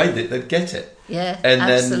I explained it, they'd get it. Yeah, And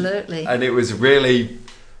absolutely. And it was really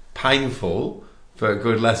painful for a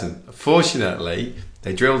good lesson. Fortunately,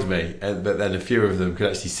 they drilled me, but then a few of them could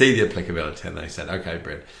actually see the applicability, and they said, "Okay,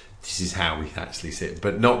 Bryn, this is how we actually see it,"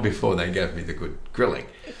 but not before they gave me the good grilling.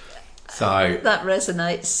 So that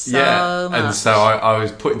resonates so much. And so I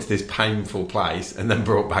was put into this painful place and then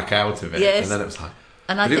brought back out of it. Yes. And then it was like,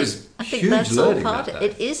 and I think think that's all learning part that of day.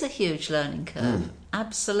 it. It is a huge learning curve,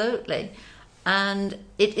 absolutely. And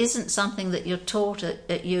it isn't something that you're taught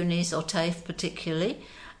at unis or TAFE particularly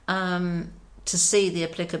to see the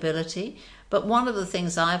applicability. But one of the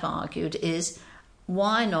things I've argued is,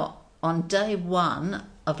 why not on day one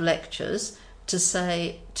of lectures to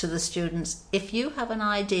say to the students, if you have an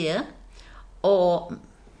idea or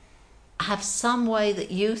have some way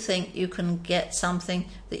that you think you can get something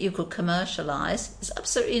that you could commercialise, there's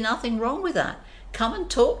absolutely nothing wrong with that. Come and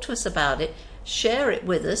talk to us about it, share it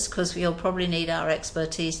with us, because we'll probably need our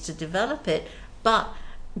expertise to develop it, but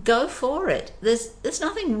go for it. There's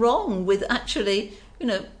nothing wrong with actually,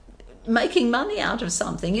 making money out of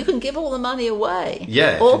something. You can give all the money away,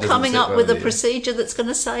 or coming up with a procedure that's going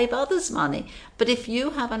to save others money. But if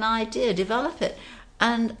you have an idea, develop it.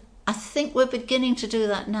 And I think we're beginning to do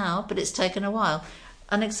that now, but it's taken a while.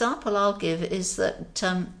 An example I'll give is that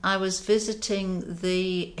I was visiting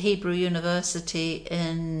the Hebrew University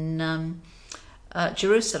in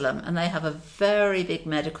Jerusalem, and they have a very big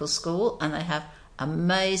medical school, and they have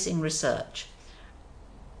amazing research.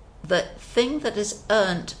 The thing that is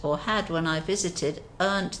earned, or had when I visited,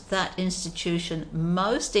 earned that institution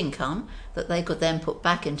most income that they could then put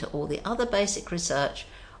back into all the other basic research,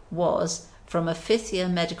 was from a 5th year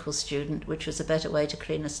medical student, which was a better way to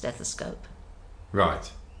clean a stethoscope.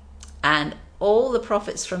 Right. And all the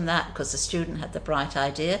profits from that, because the student had the bright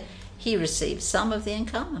idea, he received some of the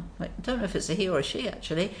income. I don't know if it's a he or a she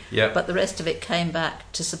actually, but the rest of it came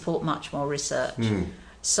back to support much more research.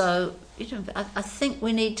 So I think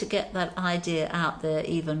we need to get that idea out there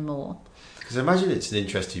even more. Because I imagine it's an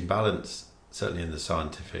interesting balance, certainly in the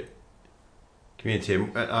scientific community.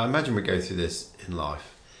 And I imagine we go through this in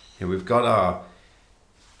life. We've got our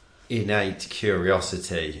innate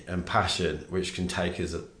curiosity and passion, which can take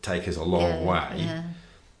us a long way. Yeah.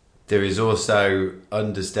 There is also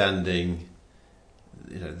understanding,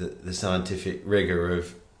 the scientific rigor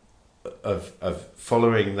of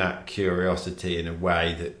following that curiosity in a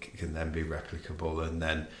way that can then be replicable and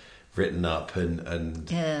then written up and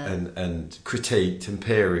critiqued and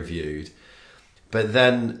peer reviewed. But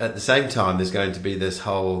then at the same time, there's going to be this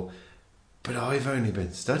whole, but I've only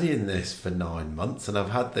been studying this for 9 months and I've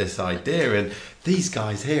had this idea, and these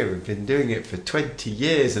guys here have been doing it for 20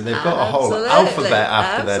 years and they've got a whole alphabet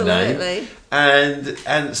after their name.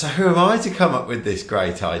 And so who am I to come up with this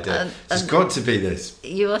great idea? There's got to be this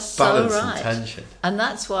balance and tension. And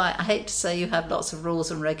that's why I hate to say you have lots of rules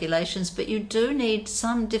and regulations, but you do need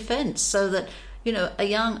some defence so that,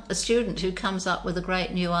 a student who comes up with a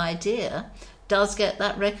great new idea does get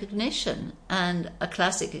that recognition. And a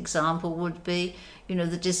classic example would be,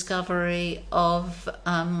 the discovery of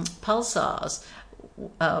pulsars.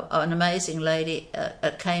 an amazing lady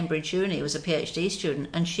at Cambridge Uni, who was a PhD student,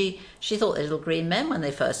 and she thought they were little green men when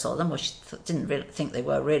they first saw them. Well, she didn't really think they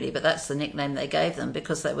were really, but that's the nickname they gave them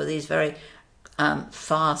because they were these very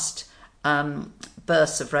fast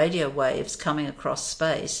bursts of radio waves coming across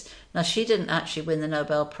space. Now, she didn't actually win the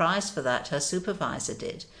Nobel Prize for that. Her supervisor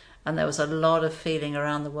did. And there was a lot of feeling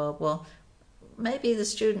around the world, well, maybe the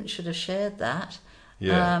student should have shared that.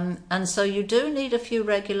 Yeah. And so you do need a few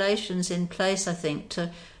regulations in place, I think,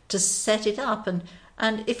 to set it up.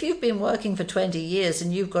 And if you've been working for 20 years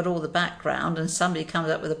and you've got all the background and somebody comes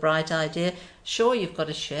up with a bright idea, sure, you've got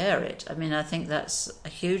to share it. I mean, I think that's a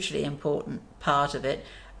hugely important part of it.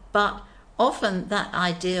 But often that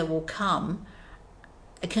idea will come.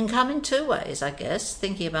 It can come in two ways, I guess,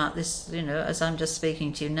 thinking about this, as I'm just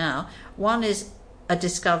speaking to you now. One is a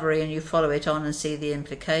discovery and you follow it on and see the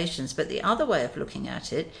implications. But the other way of looking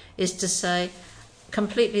at it is to say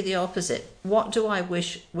completely the opposite. What do I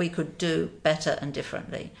wish we could do better and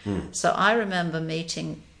differently? So I remember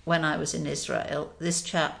meeting when I was in Israel, this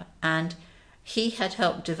chap, and he had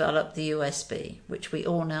helped develop the USB, which we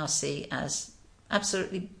all now see as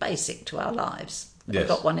absolutely basic to our lives. Yes. I've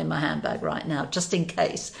got one in my handbag right now, just in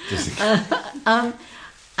case.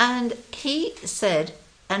 And he said,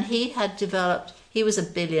 and he had developed, he was a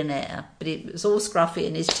billionaire, but he was all scruffy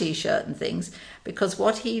in his T-shirt and things, because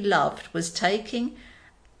what he loved was taking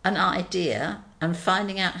an idea and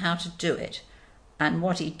finding out how to do it. And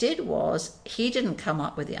what he did was, he didn't come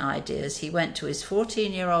up with the ideas. He went to his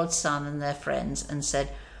 14-year-old son and their friends and said,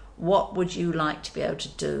 what would you like to be able to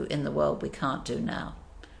do in the world we can't do now?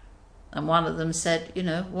 And one of them said,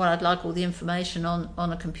 well, I'd like all the information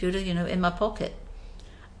on a computer, in my pocket.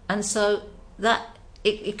 And so that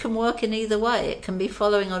it can work in either way. It can be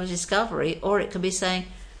following on a discovery, or it can be saying,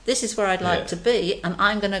 this is where I'd like to be, and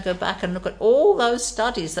I'm going to go back and look at all those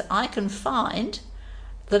studies that I can find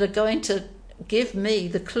that are going to give me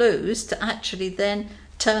the clues to actually then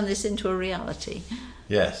turn this into a reality.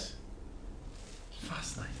 Yes.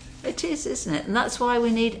 Fascinating. It is, isn't it? And that's why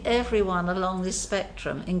we need everyone along this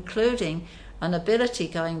spectrum, including an ability,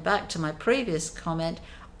 going back to my previous comment,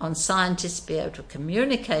 on scientists to be able to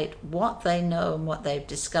communicate what they know and what they've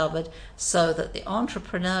discovered so that the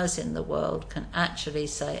entrepreneurs in the world can actually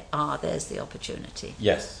say, there's the opportunity.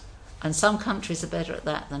 Yes. And some countries are better at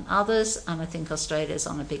that than others, and I think Australia's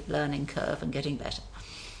on a big learning curve and getting better.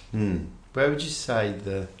 Where would you say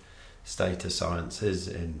the state of science is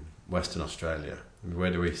in Western Australia?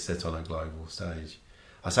 Where do we sit on a global stage?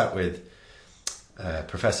 I sat with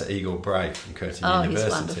Professor Igor Bray from Curtin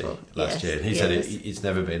University last year, and he said it's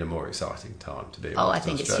never been a more exciting time to be in Western I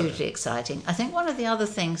think Australia. It's hugely exciting. I think one of the other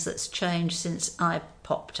things that's changed since I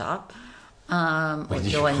popped up or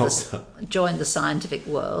joined the scientific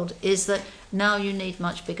world is that now you need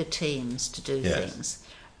much bigger teams to do things,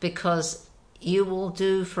 because you will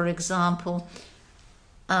do, for example,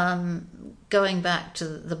 going back to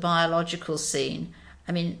the biological scene,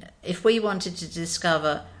 I mean, if we wanted to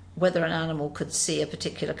discover whether an animal could see a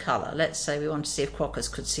particular colour, let's say we want to see if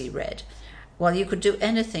quokkas could see red, well, you could do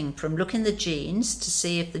anything from look in the genes to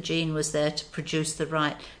see if the gene was there to produce the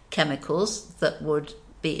right chemicals that would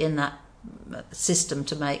be in that system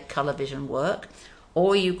to make colour vision work,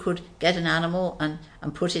 or you could get an animal and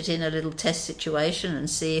put it in a little test situation and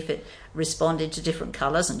see if it responded to different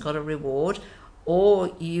colours and got a reward.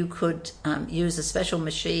 Or you could use a special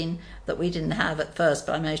machine that we didn't have at first,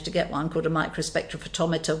 but I managed to get one, called a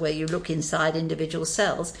microspectrophotometer, where you look inside individual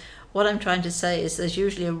cells. What I'm trying to say is there's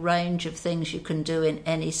usually a range of things you can do in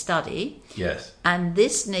any study. Yes. And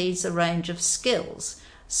this needs a range of skills.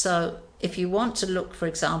 So if you want to look, for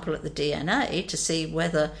example, at the DNA to see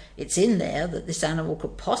whether it's in there that this animal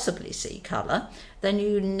could possibly see colour, then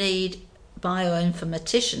you need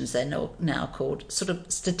bioinformaticians, they're now called, sort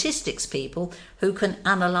of statistics people who can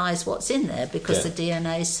analyse what's in there, because the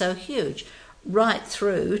DNA is so huge, right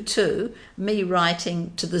through to me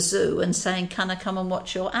writing to the zoo and saying, can I come and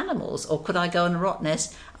watch your animals, or could I go in a rot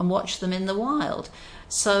nest and watch them in the wild?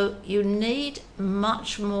 So you need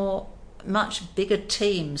much bigger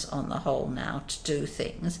teams on the whole now to do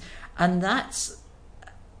things, and that's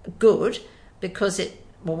good because it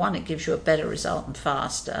gives you a better result and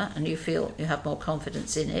faster, and you feel you have more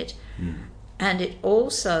confidence in it. And it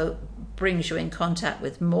also brings you in contact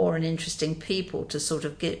with more and interesting people to sort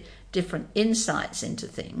of get different insights into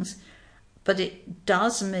things. But it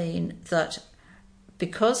does mean that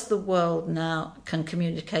because the world now can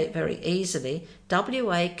communicate very easily,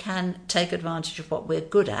 WA can take advantage of what we're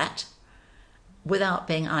good at without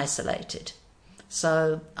being isolated.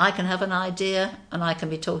 So I can have an idea and I can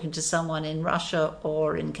be talking to someone in Russia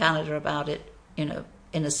or in Canada about it, in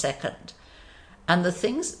a second. And the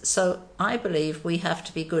things, so I believe we have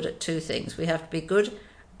to be good at two things. We have to be good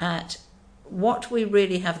at what we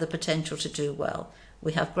really have the potential to do well.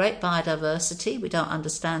 We have great biodiversity. We don't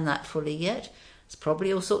understand that fully yet. There's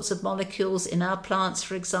probably all sorts of molecules in our plants,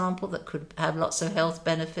 for example, that could have lots of health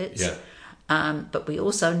benefits. Yeah. But we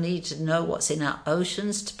also need to know what's in our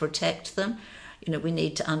oceans to protect them. We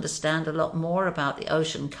need to understand a lot more about the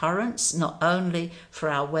ocean currents, not only for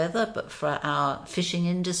our weather, but for our fishing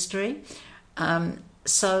industry.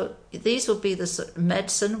 So these will be the sort of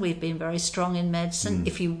medicine. We've been very strong in medicine.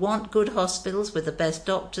 If you want good hospitals with the best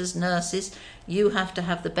doctors, nurses, you have to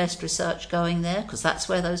have the best research going there, because that's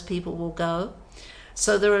where those people will go.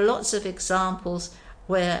 So there are lots of examples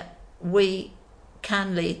where we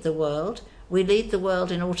can lead the world. We lead the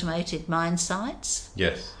world in automated mine sites.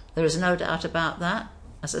 Yes. There is no doubt about that.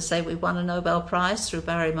 As I say, we won a Nobel Prize through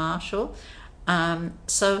Barry Marshall.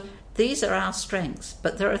 So these are our strengths,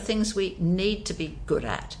 but there are things we need to be good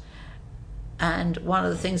at. And one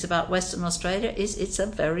of the things about Western Australia is it's a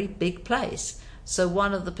very big place. So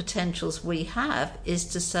one of the potentials we have is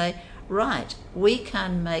to say, right, we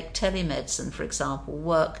can make telemedicine, for example,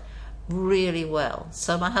 work really well.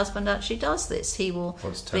 So my husband actually does this. He will.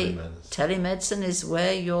 What's telemedicine? Telemedicine is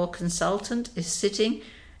where your consultant is sitting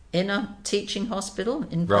in a teaching hospital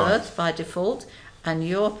in Perth by default, and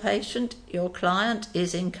your patient, your client,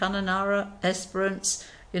 is in Kununurra, Esperance,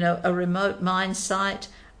 a remote mine site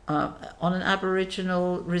on an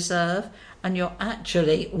Aboriginal reserve, and you're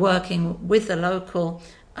actually working with the local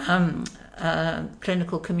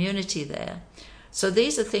clinical community there. So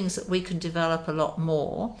these are things that we can develop a lot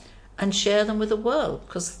more and share them with the world,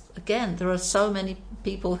 because again, there are so many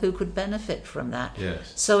people who could benefit from that.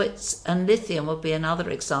 Yes. So and lithium would be another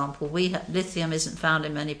example. Lithium isn't found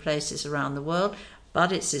in many places around the world,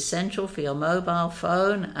 but it's essential for your mobile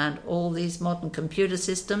phone and all these modern computer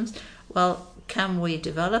systems. Well, can we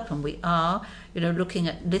develop, and we are, looking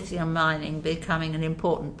at lithium mining becoming an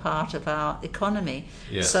important part of our economy.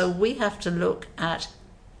 Yes. So we have to look at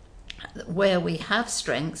where we have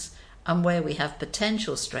strengths and where we have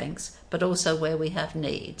potential strengths, but also where we have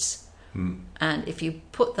needs. And if you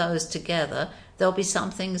put those together, there'll be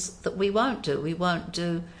some things that we won't do. We won't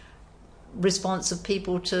do response of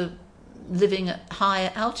people to living at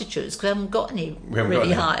higher altitudes, because we haven't got any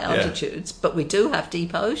really high altitudes, but we do have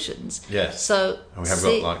deep oceans. Yes. So and we have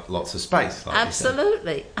got lots of space.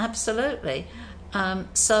 Absolutely.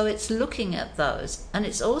 So it's looking at those, and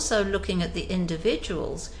it's also looking at the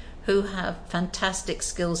individuals who have fantastic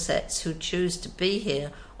skill sets, who choose to be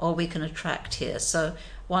here or we can attract here. So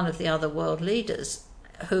one of the other world leaders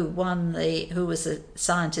who was the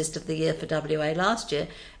Scientist of the Year for WA last year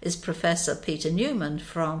is Professor Peter Newman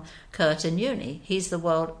from Curtin Uni. He's a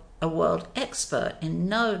world expert, in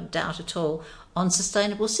no doubt at all, on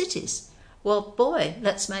sustainable cities. Well, boy,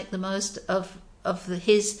 let's make the most of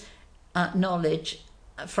his knowledge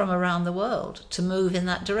from around the world to move in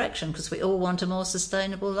that direction, because we all want a more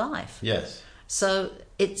sustainable life. Yes. So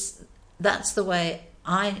that's the way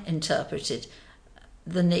I interpreted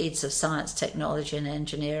the needs of science, technology and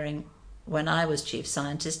engineering when I was chief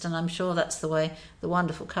scientist, and I'm sure that's the way the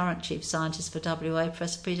wonderful current chief scientist for WA,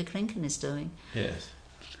 Professor Peter Clinken, is doing. Yes.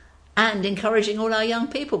 And encouraging all our young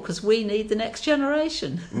people, because we need the next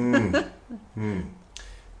generation.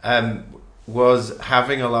 Was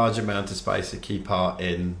having a large amount of space a key part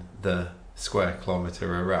in the square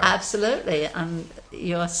kilometre array? Absolutely, and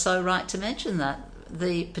you're so right to mention that.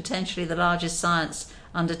 Potentially the largest science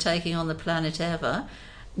undertaking on the planet ever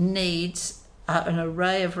needs an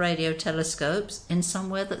array of radio telescopes in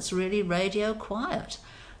somewhere that's really radio quiet.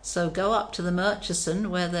 So go up to the Murchison,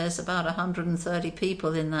 where there's about 130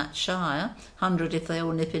 people in that shire, 100 if they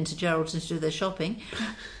all nip into Geraldton to do their shopping,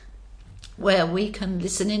 where we can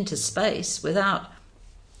listen into space without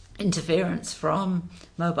interference from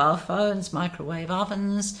mobile phones, microwave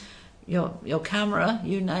ovens, your camera,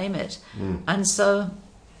 you name it. And so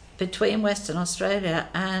between Western Australia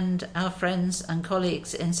and our friends and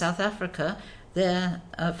colleagues in South Africa, their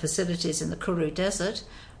facilities in the Kuru Desert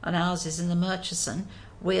and ours is in the Murchison,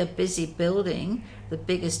 we are busy building the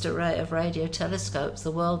biggest array of radio telescopes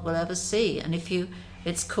the world will ever see. And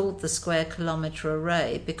it's called the Square Kilometre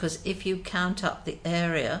Array because if you count up the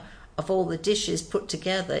area of all the dishes put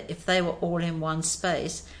together, if they were all in one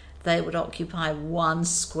space, they would occupy 1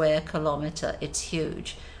 square kilometre. It's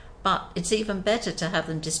huge. But it's even better to have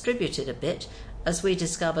them distributed a bit, as we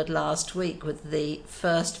discovered last week with the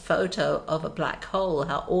first photo of a black hole.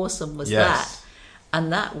 How awesome was that?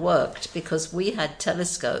 And that worked because we had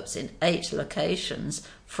telescopes in 8 locations,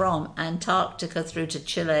 from Antarctica through to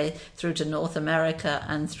Chile, through to North America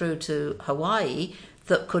and through to Hawaii,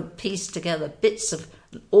 that could piece together bits of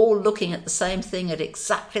all looking at the same thing at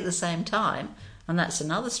exactly the same time. And that's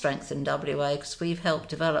another strength in WA, because we've helped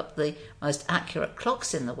develop the most accurate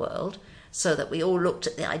clocks in the world, so that we all looked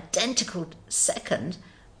at the identical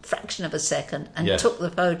fraction of a second, and took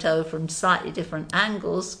the photo from slightly different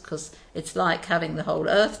angles, because it's like having the whole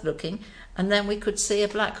Earth looking, and then we could see a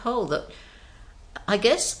black hole that I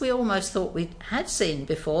guess we almost thought we had seen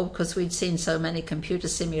before, because we'd seen so many computer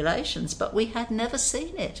simulations, but we had never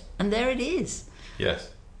seen it, and there it is. Yes.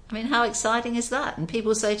 I mean, how exciting is that? And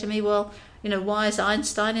people say to me, well, why is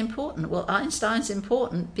Einstein important? Well, Einstein's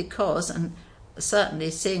important because, and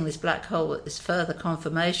certainly seeing this black hole is further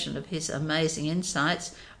confirmation of his amazing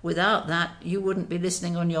insights. Without that, you wouldn't be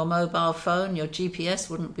listening on your mobile phone, your GPS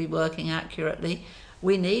wouldn't be working accurately.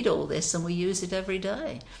 We need all this, and we use it every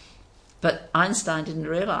day. But Einstein didn't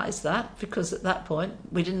realise that, because at that point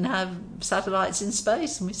we didn't have satellites in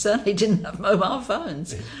space, and we certainly didn't have mobile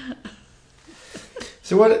phones.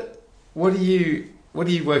 So what are you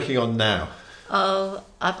working on now? Oh,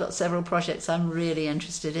 I've got several projects I'm really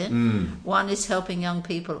interested in. One is helping young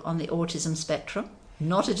people on the autism spectrum.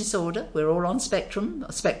 Not a disorder, we're all on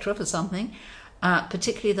spectra for something,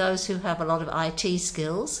 particularly those who have a lot of IT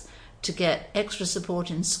skills, to get extra support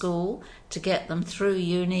in school, to get them through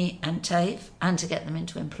uni and TAFE, and to get them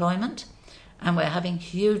into employment. And we're having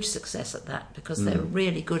huge success at that, because they're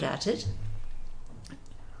really good at it.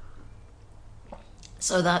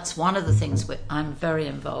 So that's one of the things I'm very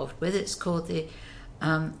involved with. It's called the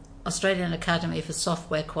Australian Academy for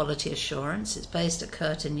Software Quality Assurance. It's based at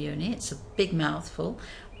Curtin Uni. It's a big mouthful,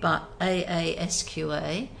 but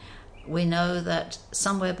AASQA. We know that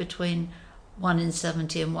somewhere between 1 in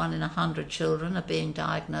 70 and 1 in 100 children are being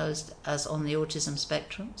diagnosed as on the autism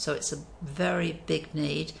spectrum. So it's a very big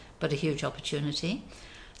need, but a huge opportunity.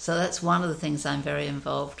 So that's one of the things I'm very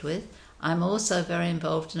involved with. I'm also very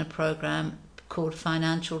involved in a program called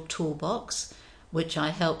Financial Toolbox, which I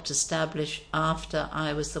helped establish after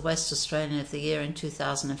I was the West Australian of the Year in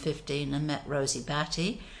 2015 and met Rosie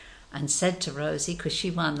Batty, and said to Rosie, because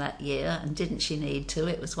she won that year, and didn't she need to,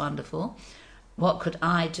 it was wonderful, what could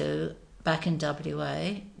I do back in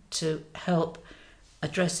WA to help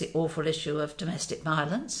address the awful issue of domestic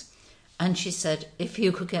violence? And she said, if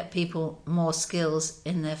you could get people more skills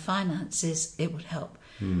in their finances, it would help.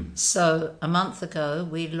 So a month ago,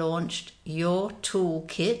 we launched Your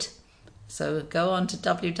Toolkit. So go on to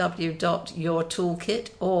www.yourtoolkit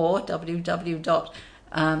or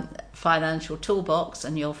www.financial toolbox,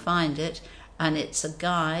 and you'll find it. And it's a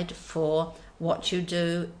guide for what you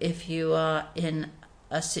do if you are in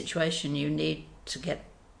a situation you need to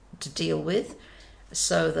deal with,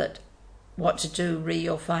 so that what to do re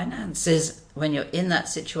your finances when you're in that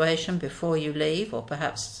situation before you leave, or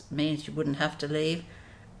perhaps means you wouldn't have to leave,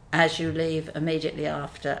 as you leave, immediately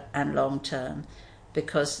after, and long term,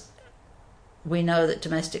 because we know that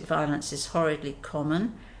domestic violence is horridly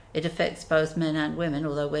common. It affects both men and women,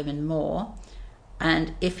 although women more.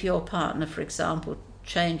 And if your partner, for example,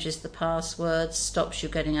 changes the passwords, stops you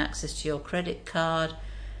getting access to your credit card,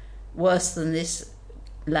 worse than this,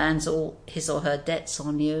 lands all his or her debts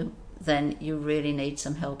on you, then you really need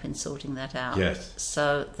some help in sorting that out. Yes.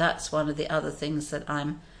 So that's one of the other things that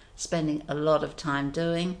I'm spending a lot of time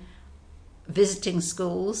doing. Visiting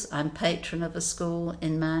schools. I'm patron of a school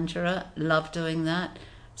in Mandurah, love doing that.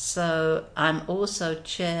 So I'm also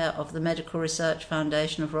chair of the Medical Research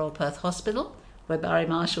Foundation of Royal Perth Hospital, where Barry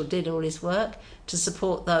Marshall did all his work, to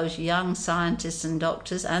support those young scientists and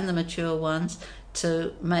doctors, and the mature ones,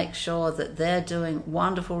 to make sure that they're doing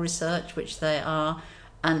wonderful research, which they are.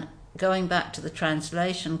 And going back to the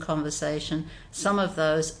translation conversation, some of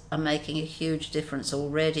those are making a huge difference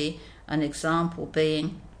already. An example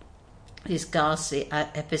being these ghastly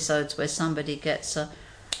episodes where somebody gets a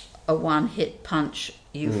one-hit punch,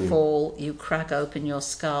 you fall, you crack open your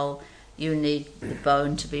skull, you need the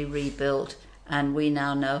bone to be rebuilt, and we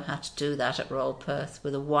now know how to do that at Royal Perth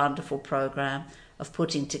with a wonderful program of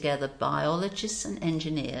putting together biologists and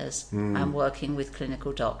engineers and working with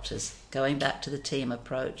clinical doctors, going back to the team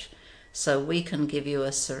approach. So we can give you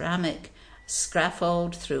a ceramic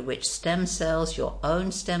scaffold through which stem cells, your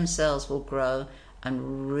own stem cells, will grow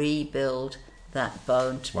and rebuild that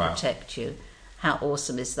bone to protect you. How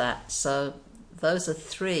awesome is that? So those are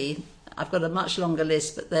three. I've got a much longer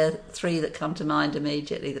list, but they're three that come to mind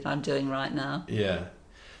immediately that I'm doing right now. Yeah.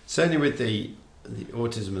 Certainly with the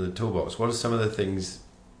autism and the toolbox, what are some of the things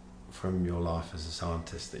from your life as a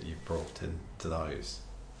scientist that you've brought into those?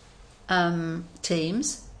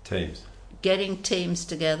 Teams. Getting teams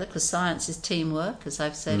together, because science is teamwork, as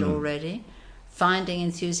I've said already. Finding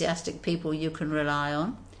enthusiastic people you can rely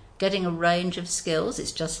on. getting a range of skills.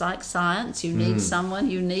 It's just like science. You need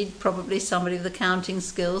you need probably somebody with accounting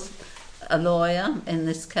skills, a lawyer in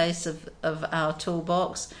this case of our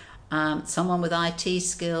toolbox, someone with IT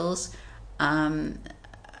skills,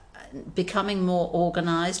 becoming more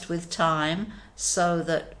organised with time so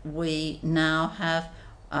that we now have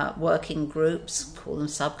working groups, call them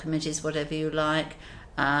subcommittees, whatever you like,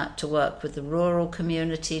 to work with the rural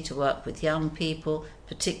community, to work with young people,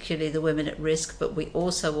 particularly the women at risk, but we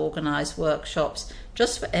also organise workshops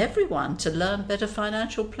just for everyone to learn better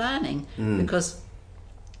financial planning, because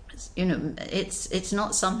it's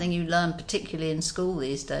not something you learn particularly in school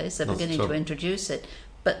these days. They're beginning to introduce it,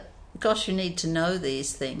 but gosh, you need to know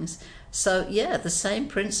these things. So yeah, the same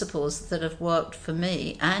principles that have worked for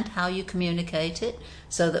me, and how you communicate it,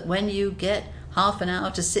 so that when you get half an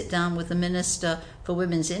hour to sit down with the Minister for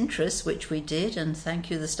Women's Interests, which we did, and thank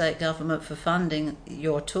you the state government for funding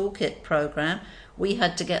your toolkit programme, we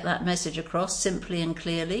had to get that message across simply and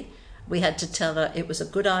clearly. We had to tell her it was a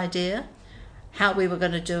good idea, how we were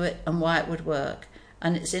going to do it, and why it would work.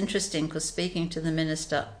 And it's interesting because speaking to the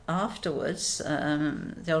Minister afterwards,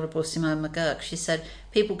 the Honourable Simone McGurk, she said,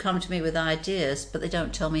 people come to me with ideas, but they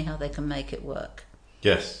don't tell me how they can make it work.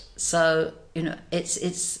 Yes. So,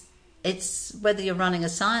 it's whether you're running a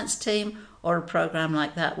science team or a programme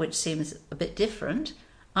like that, which seems a bit different.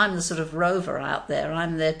 I'm the sort of rover out there.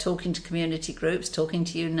 I'm there talking to community groups, talking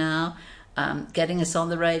to you now, getting us on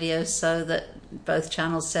the radio, so that both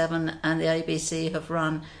Channel 7 and the ABC have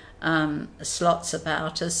run slots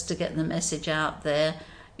about us to get the message out there.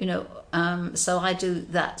 So I do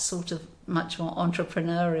that sort of much more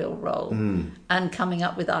entrepreneurial role, and coming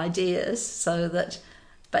up with ideas, so that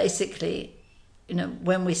basically,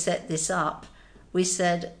 when we set this up, we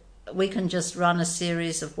said we can just run a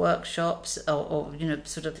series of workshops or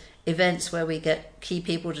sort of events where we get key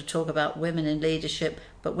people to talk about women in leadership,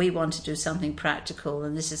 but we want to do something practical,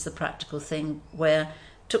 and this is the practical thing, where it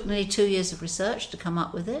took nearly 2 years of research to come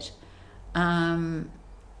up with it.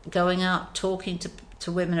 Going out, talking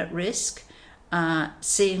to women at risk,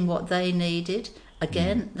 seeing what they needed.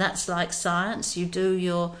 Again, that's like science. You do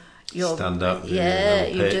your stand up.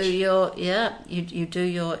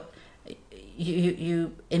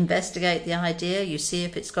 You investigate the idea. You see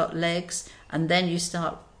if it's got legs, and then you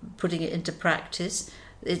start putting it into practice.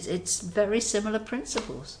 It's very similar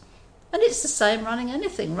principles. And it's the same running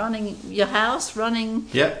anything, running your house, running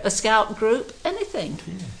a scout group, anything.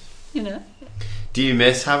 Yes. Do you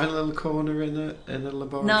miss having a little corner in a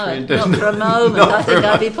laboratory? No, not for a moment. I think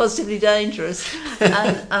I'd be positively dangerous.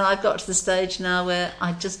 And I've got to the stage now where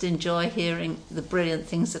I just enjoy hearing the brilliant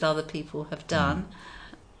things that other people have done.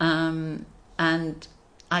 And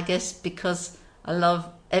I guess because I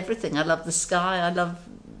love everything. I love the sky. I love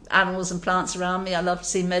animals and plants around me. I love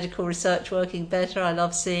seeing medical research working better. I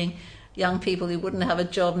love seeing young people who wouldn't have a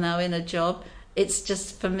job now in a job. It's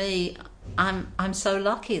just, for me, I'm so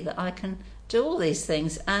lucky that I can do all these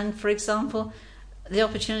things. And for example, the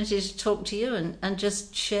opportunity to talk to you and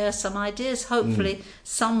just share some ideas. Hopefully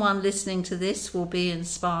someone listening to this will be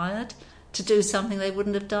inspired to do something they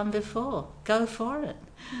wouldn't have done before. Go for it.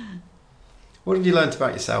 What have you learnt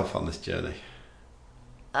about yourself on this journey?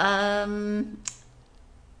 Well,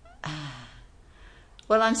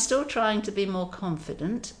 I'm still trying to be more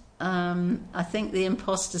confident. I think the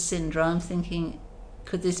imposter syndrome, thinking,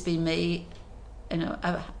 could this be me?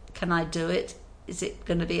 Can I do it? Is it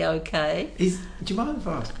going to be okay? Do you mind if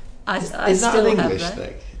I ask? Is that still an English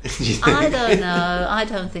thing? I don't know. I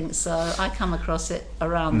don't think so. I come across it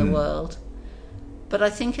around the world. But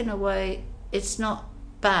I think in a way it's not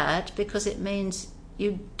bad, because it means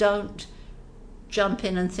you don't jump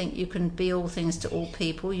in and think you can be all things to all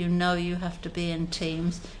people. You have to be in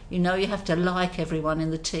teams. You have to like everyone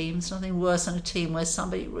in the team. There's nothing worse than a team where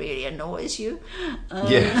somebody really annoys you.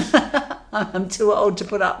 I'm too old to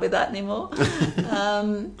put up with that anymore.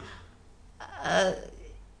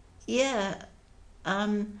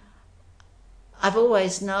 I've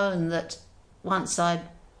always known that once I'd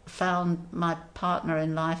found my partner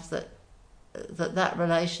in life, that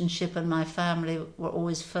relationship and my family were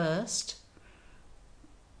always first.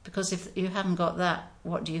 Because if you haven't got that,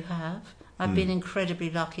 what do you have? I've been incredibly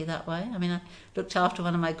lucky that way. I mean, I looked after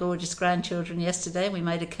one of my gorgeous grandchildren yesterday, and we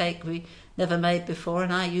made a cake we never made before,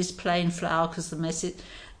 and I used plain flour because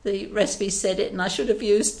the recipe said it, and I should have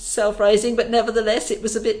used self-raising, but nevertheless it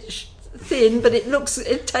was a bit thin, but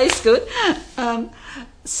it tastes good.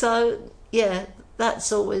 So yeah,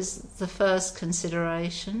 that's always the first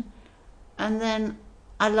consideration. And then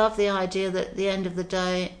I love the idea that at the end of the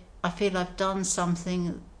day, I feel I've done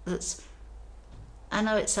something that's, I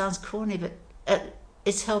know it sounds corny, but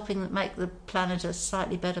it's helping make the planet a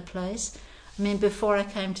slightly better place. I mean, before I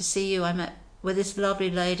came to see you, I met with this lovely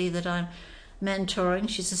lady that I'm mentoring.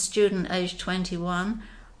 She's a student aged 21.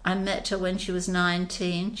 I met her when she was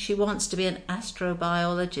 19. She wants to be an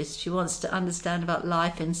astrobiologist. She wants to understand about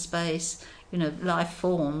life in space, life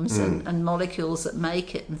forms and molecules that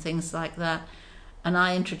make it and things like that. And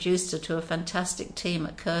I introduced her to a fantastic team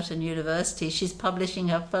at Curtin University. She's publishing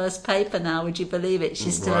her first paper now, would you believe it?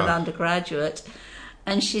 She's still an undergraduate.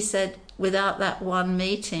 And she said, without that one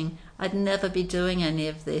meeting, I'd never be doing any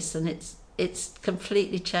of this. And it's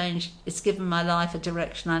completely changed. It's given my life a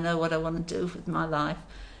direction. I know what I want to do with my life.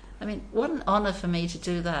 I mean, what an honour for me to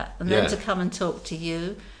do that. And then to come and talk to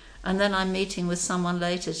you. And then I'm meeting with someone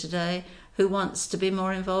later today who wants to be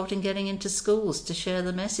more involved in getting into schools to share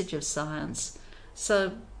the message of science.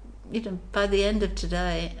 So, by the end of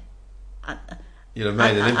today... You'll have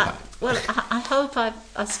made an impact. I hope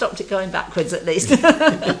I've stopped it going backwards at least.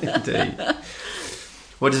 Indeed.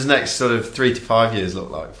 What does the next sort of 3 to 5 years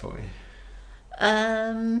look like for you?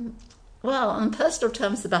 Well, on personal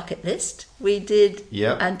terms, the bucket list. We did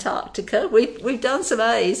Antarctica. We've done some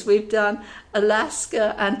A's. We've done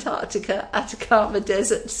Alaska, Antarctica, Atacama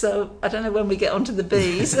Desert. So I don't know when we get onto the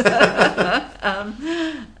B's.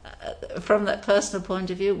 From that personal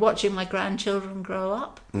point of view, watching my grandchildren grow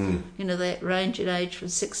up. They range in age from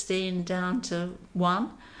 16 down to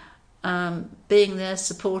 1. Being there,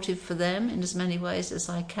 supportive for them in as many ways as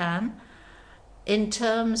I can. In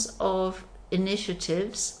terms of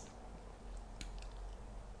initiatives,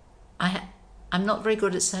 I'm not very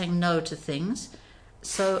good at saying no to things,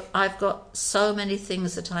 so I've got so many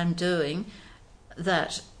things that I'm doing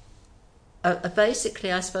that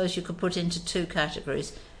basically I suppose you could put into 2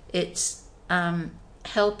 categories. It's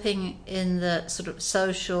helping in the sort of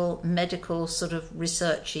social, medical sort of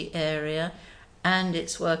researchy area, and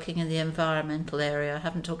it's working in the environmental area. I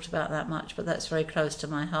haven't talked about that much, but that's very close to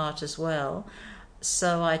my heart as well.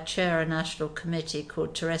 So I chair a national committee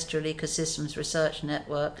called Terrestrial Ecosystems Research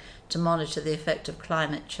Network to monitor the effect of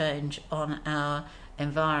climate change on our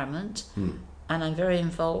environment. And I'm very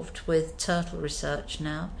involved with turtle research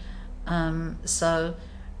now. So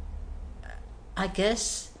I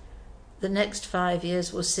guess the next 5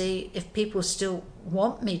 years we'll see if people still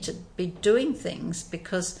want me to be doing things,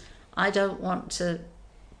 because I don't want to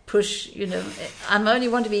push, I only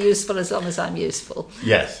want to be useful as long as I'm useful.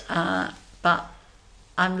 Yes. But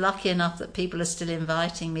I'm lucky enough that people are still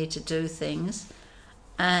inviting me to do things,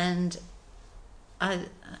 and I'm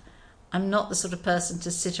not the sort of person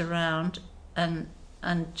to sit around and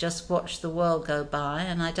just watch the world go by.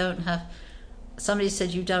 And I don't have... Somebody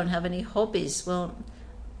said you don't have any hobbies. Well,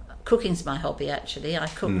 cooking's my hobby, actually. I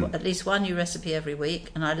cook at least one new recipe every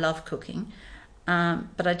week, and I love cooking.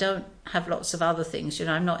 But I don't have lots of other things.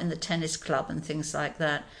 I'm not in the tennis club and things like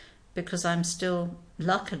that, because I'm still,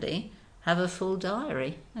 luckily, have a full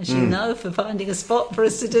diary, as you know, for finding a spot for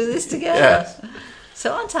us to do this together. Yes.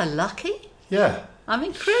 So aren't I lucky? Yeah. I'm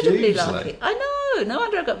incredibly lucky. I know. No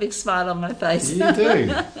wonder I've got a big smile on my face. You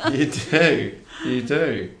do. You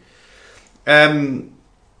do. One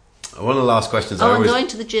of the last questions I'm going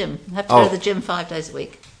to the gym. I have to go to the gym 5 days a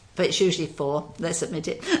week. But it's usually 4. Let's admit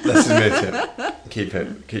it. Let's admit it. Keep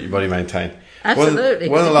your body maintained. Absolutely.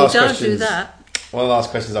 One of the last questions. Don't do that. One of the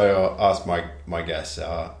last questions I ask my guests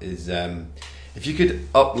is if you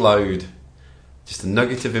could upload just a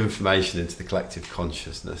nugget of information into the collective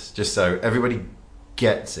consciousness, just so everybody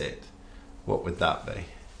gets it, what would that be?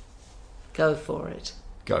 Go for it.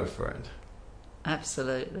 Go for it.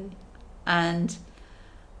 Absolutely. And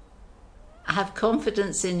have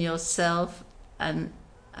confidence in yourself and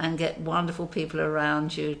get wonderful people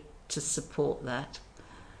around you to support that.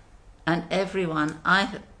 And everyone,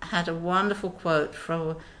 I had a wonderful quote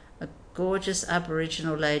from a gorgeous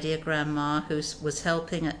Aboriginal lady, a grandma, who was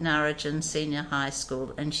helping at Narrogin Senior High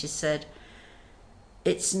School, and she said,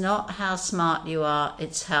 "It's not how smart you are,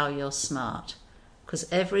 it's how you're smart.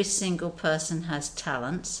 Because every single person has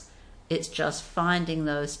talents. It's just finding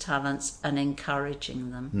those talents and encouraging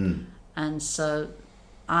them." And so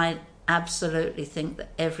I absolutely think that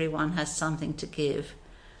everyone has something to give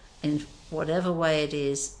in whatever way it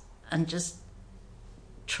is, and just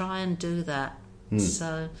try and do that.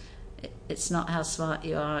 So it's not how smart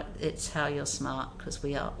you are, it's how you're smart, because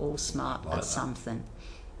we are all smart at something.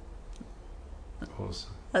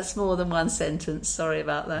 Awesome. That's more than one sentence. Sorry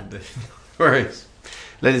about that. No worries.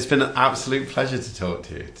 Lynn, it's been an absolute pleasure to talk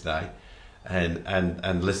to you today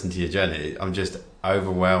and listen to your journey. I'm just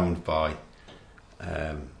overwhelmed by...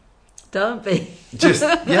 Don't be.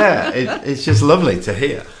 It's just lovely to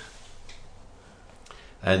hear.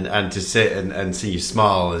 and to sit and see you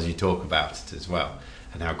smile as you talk about it as well,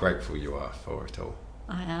 and how grateful you are for it all.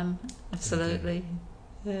 I am, absolutely.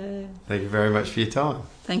 Thank you very much for your time.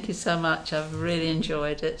 Thank you so much. I've really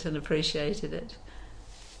enjoyed it and appreciated it.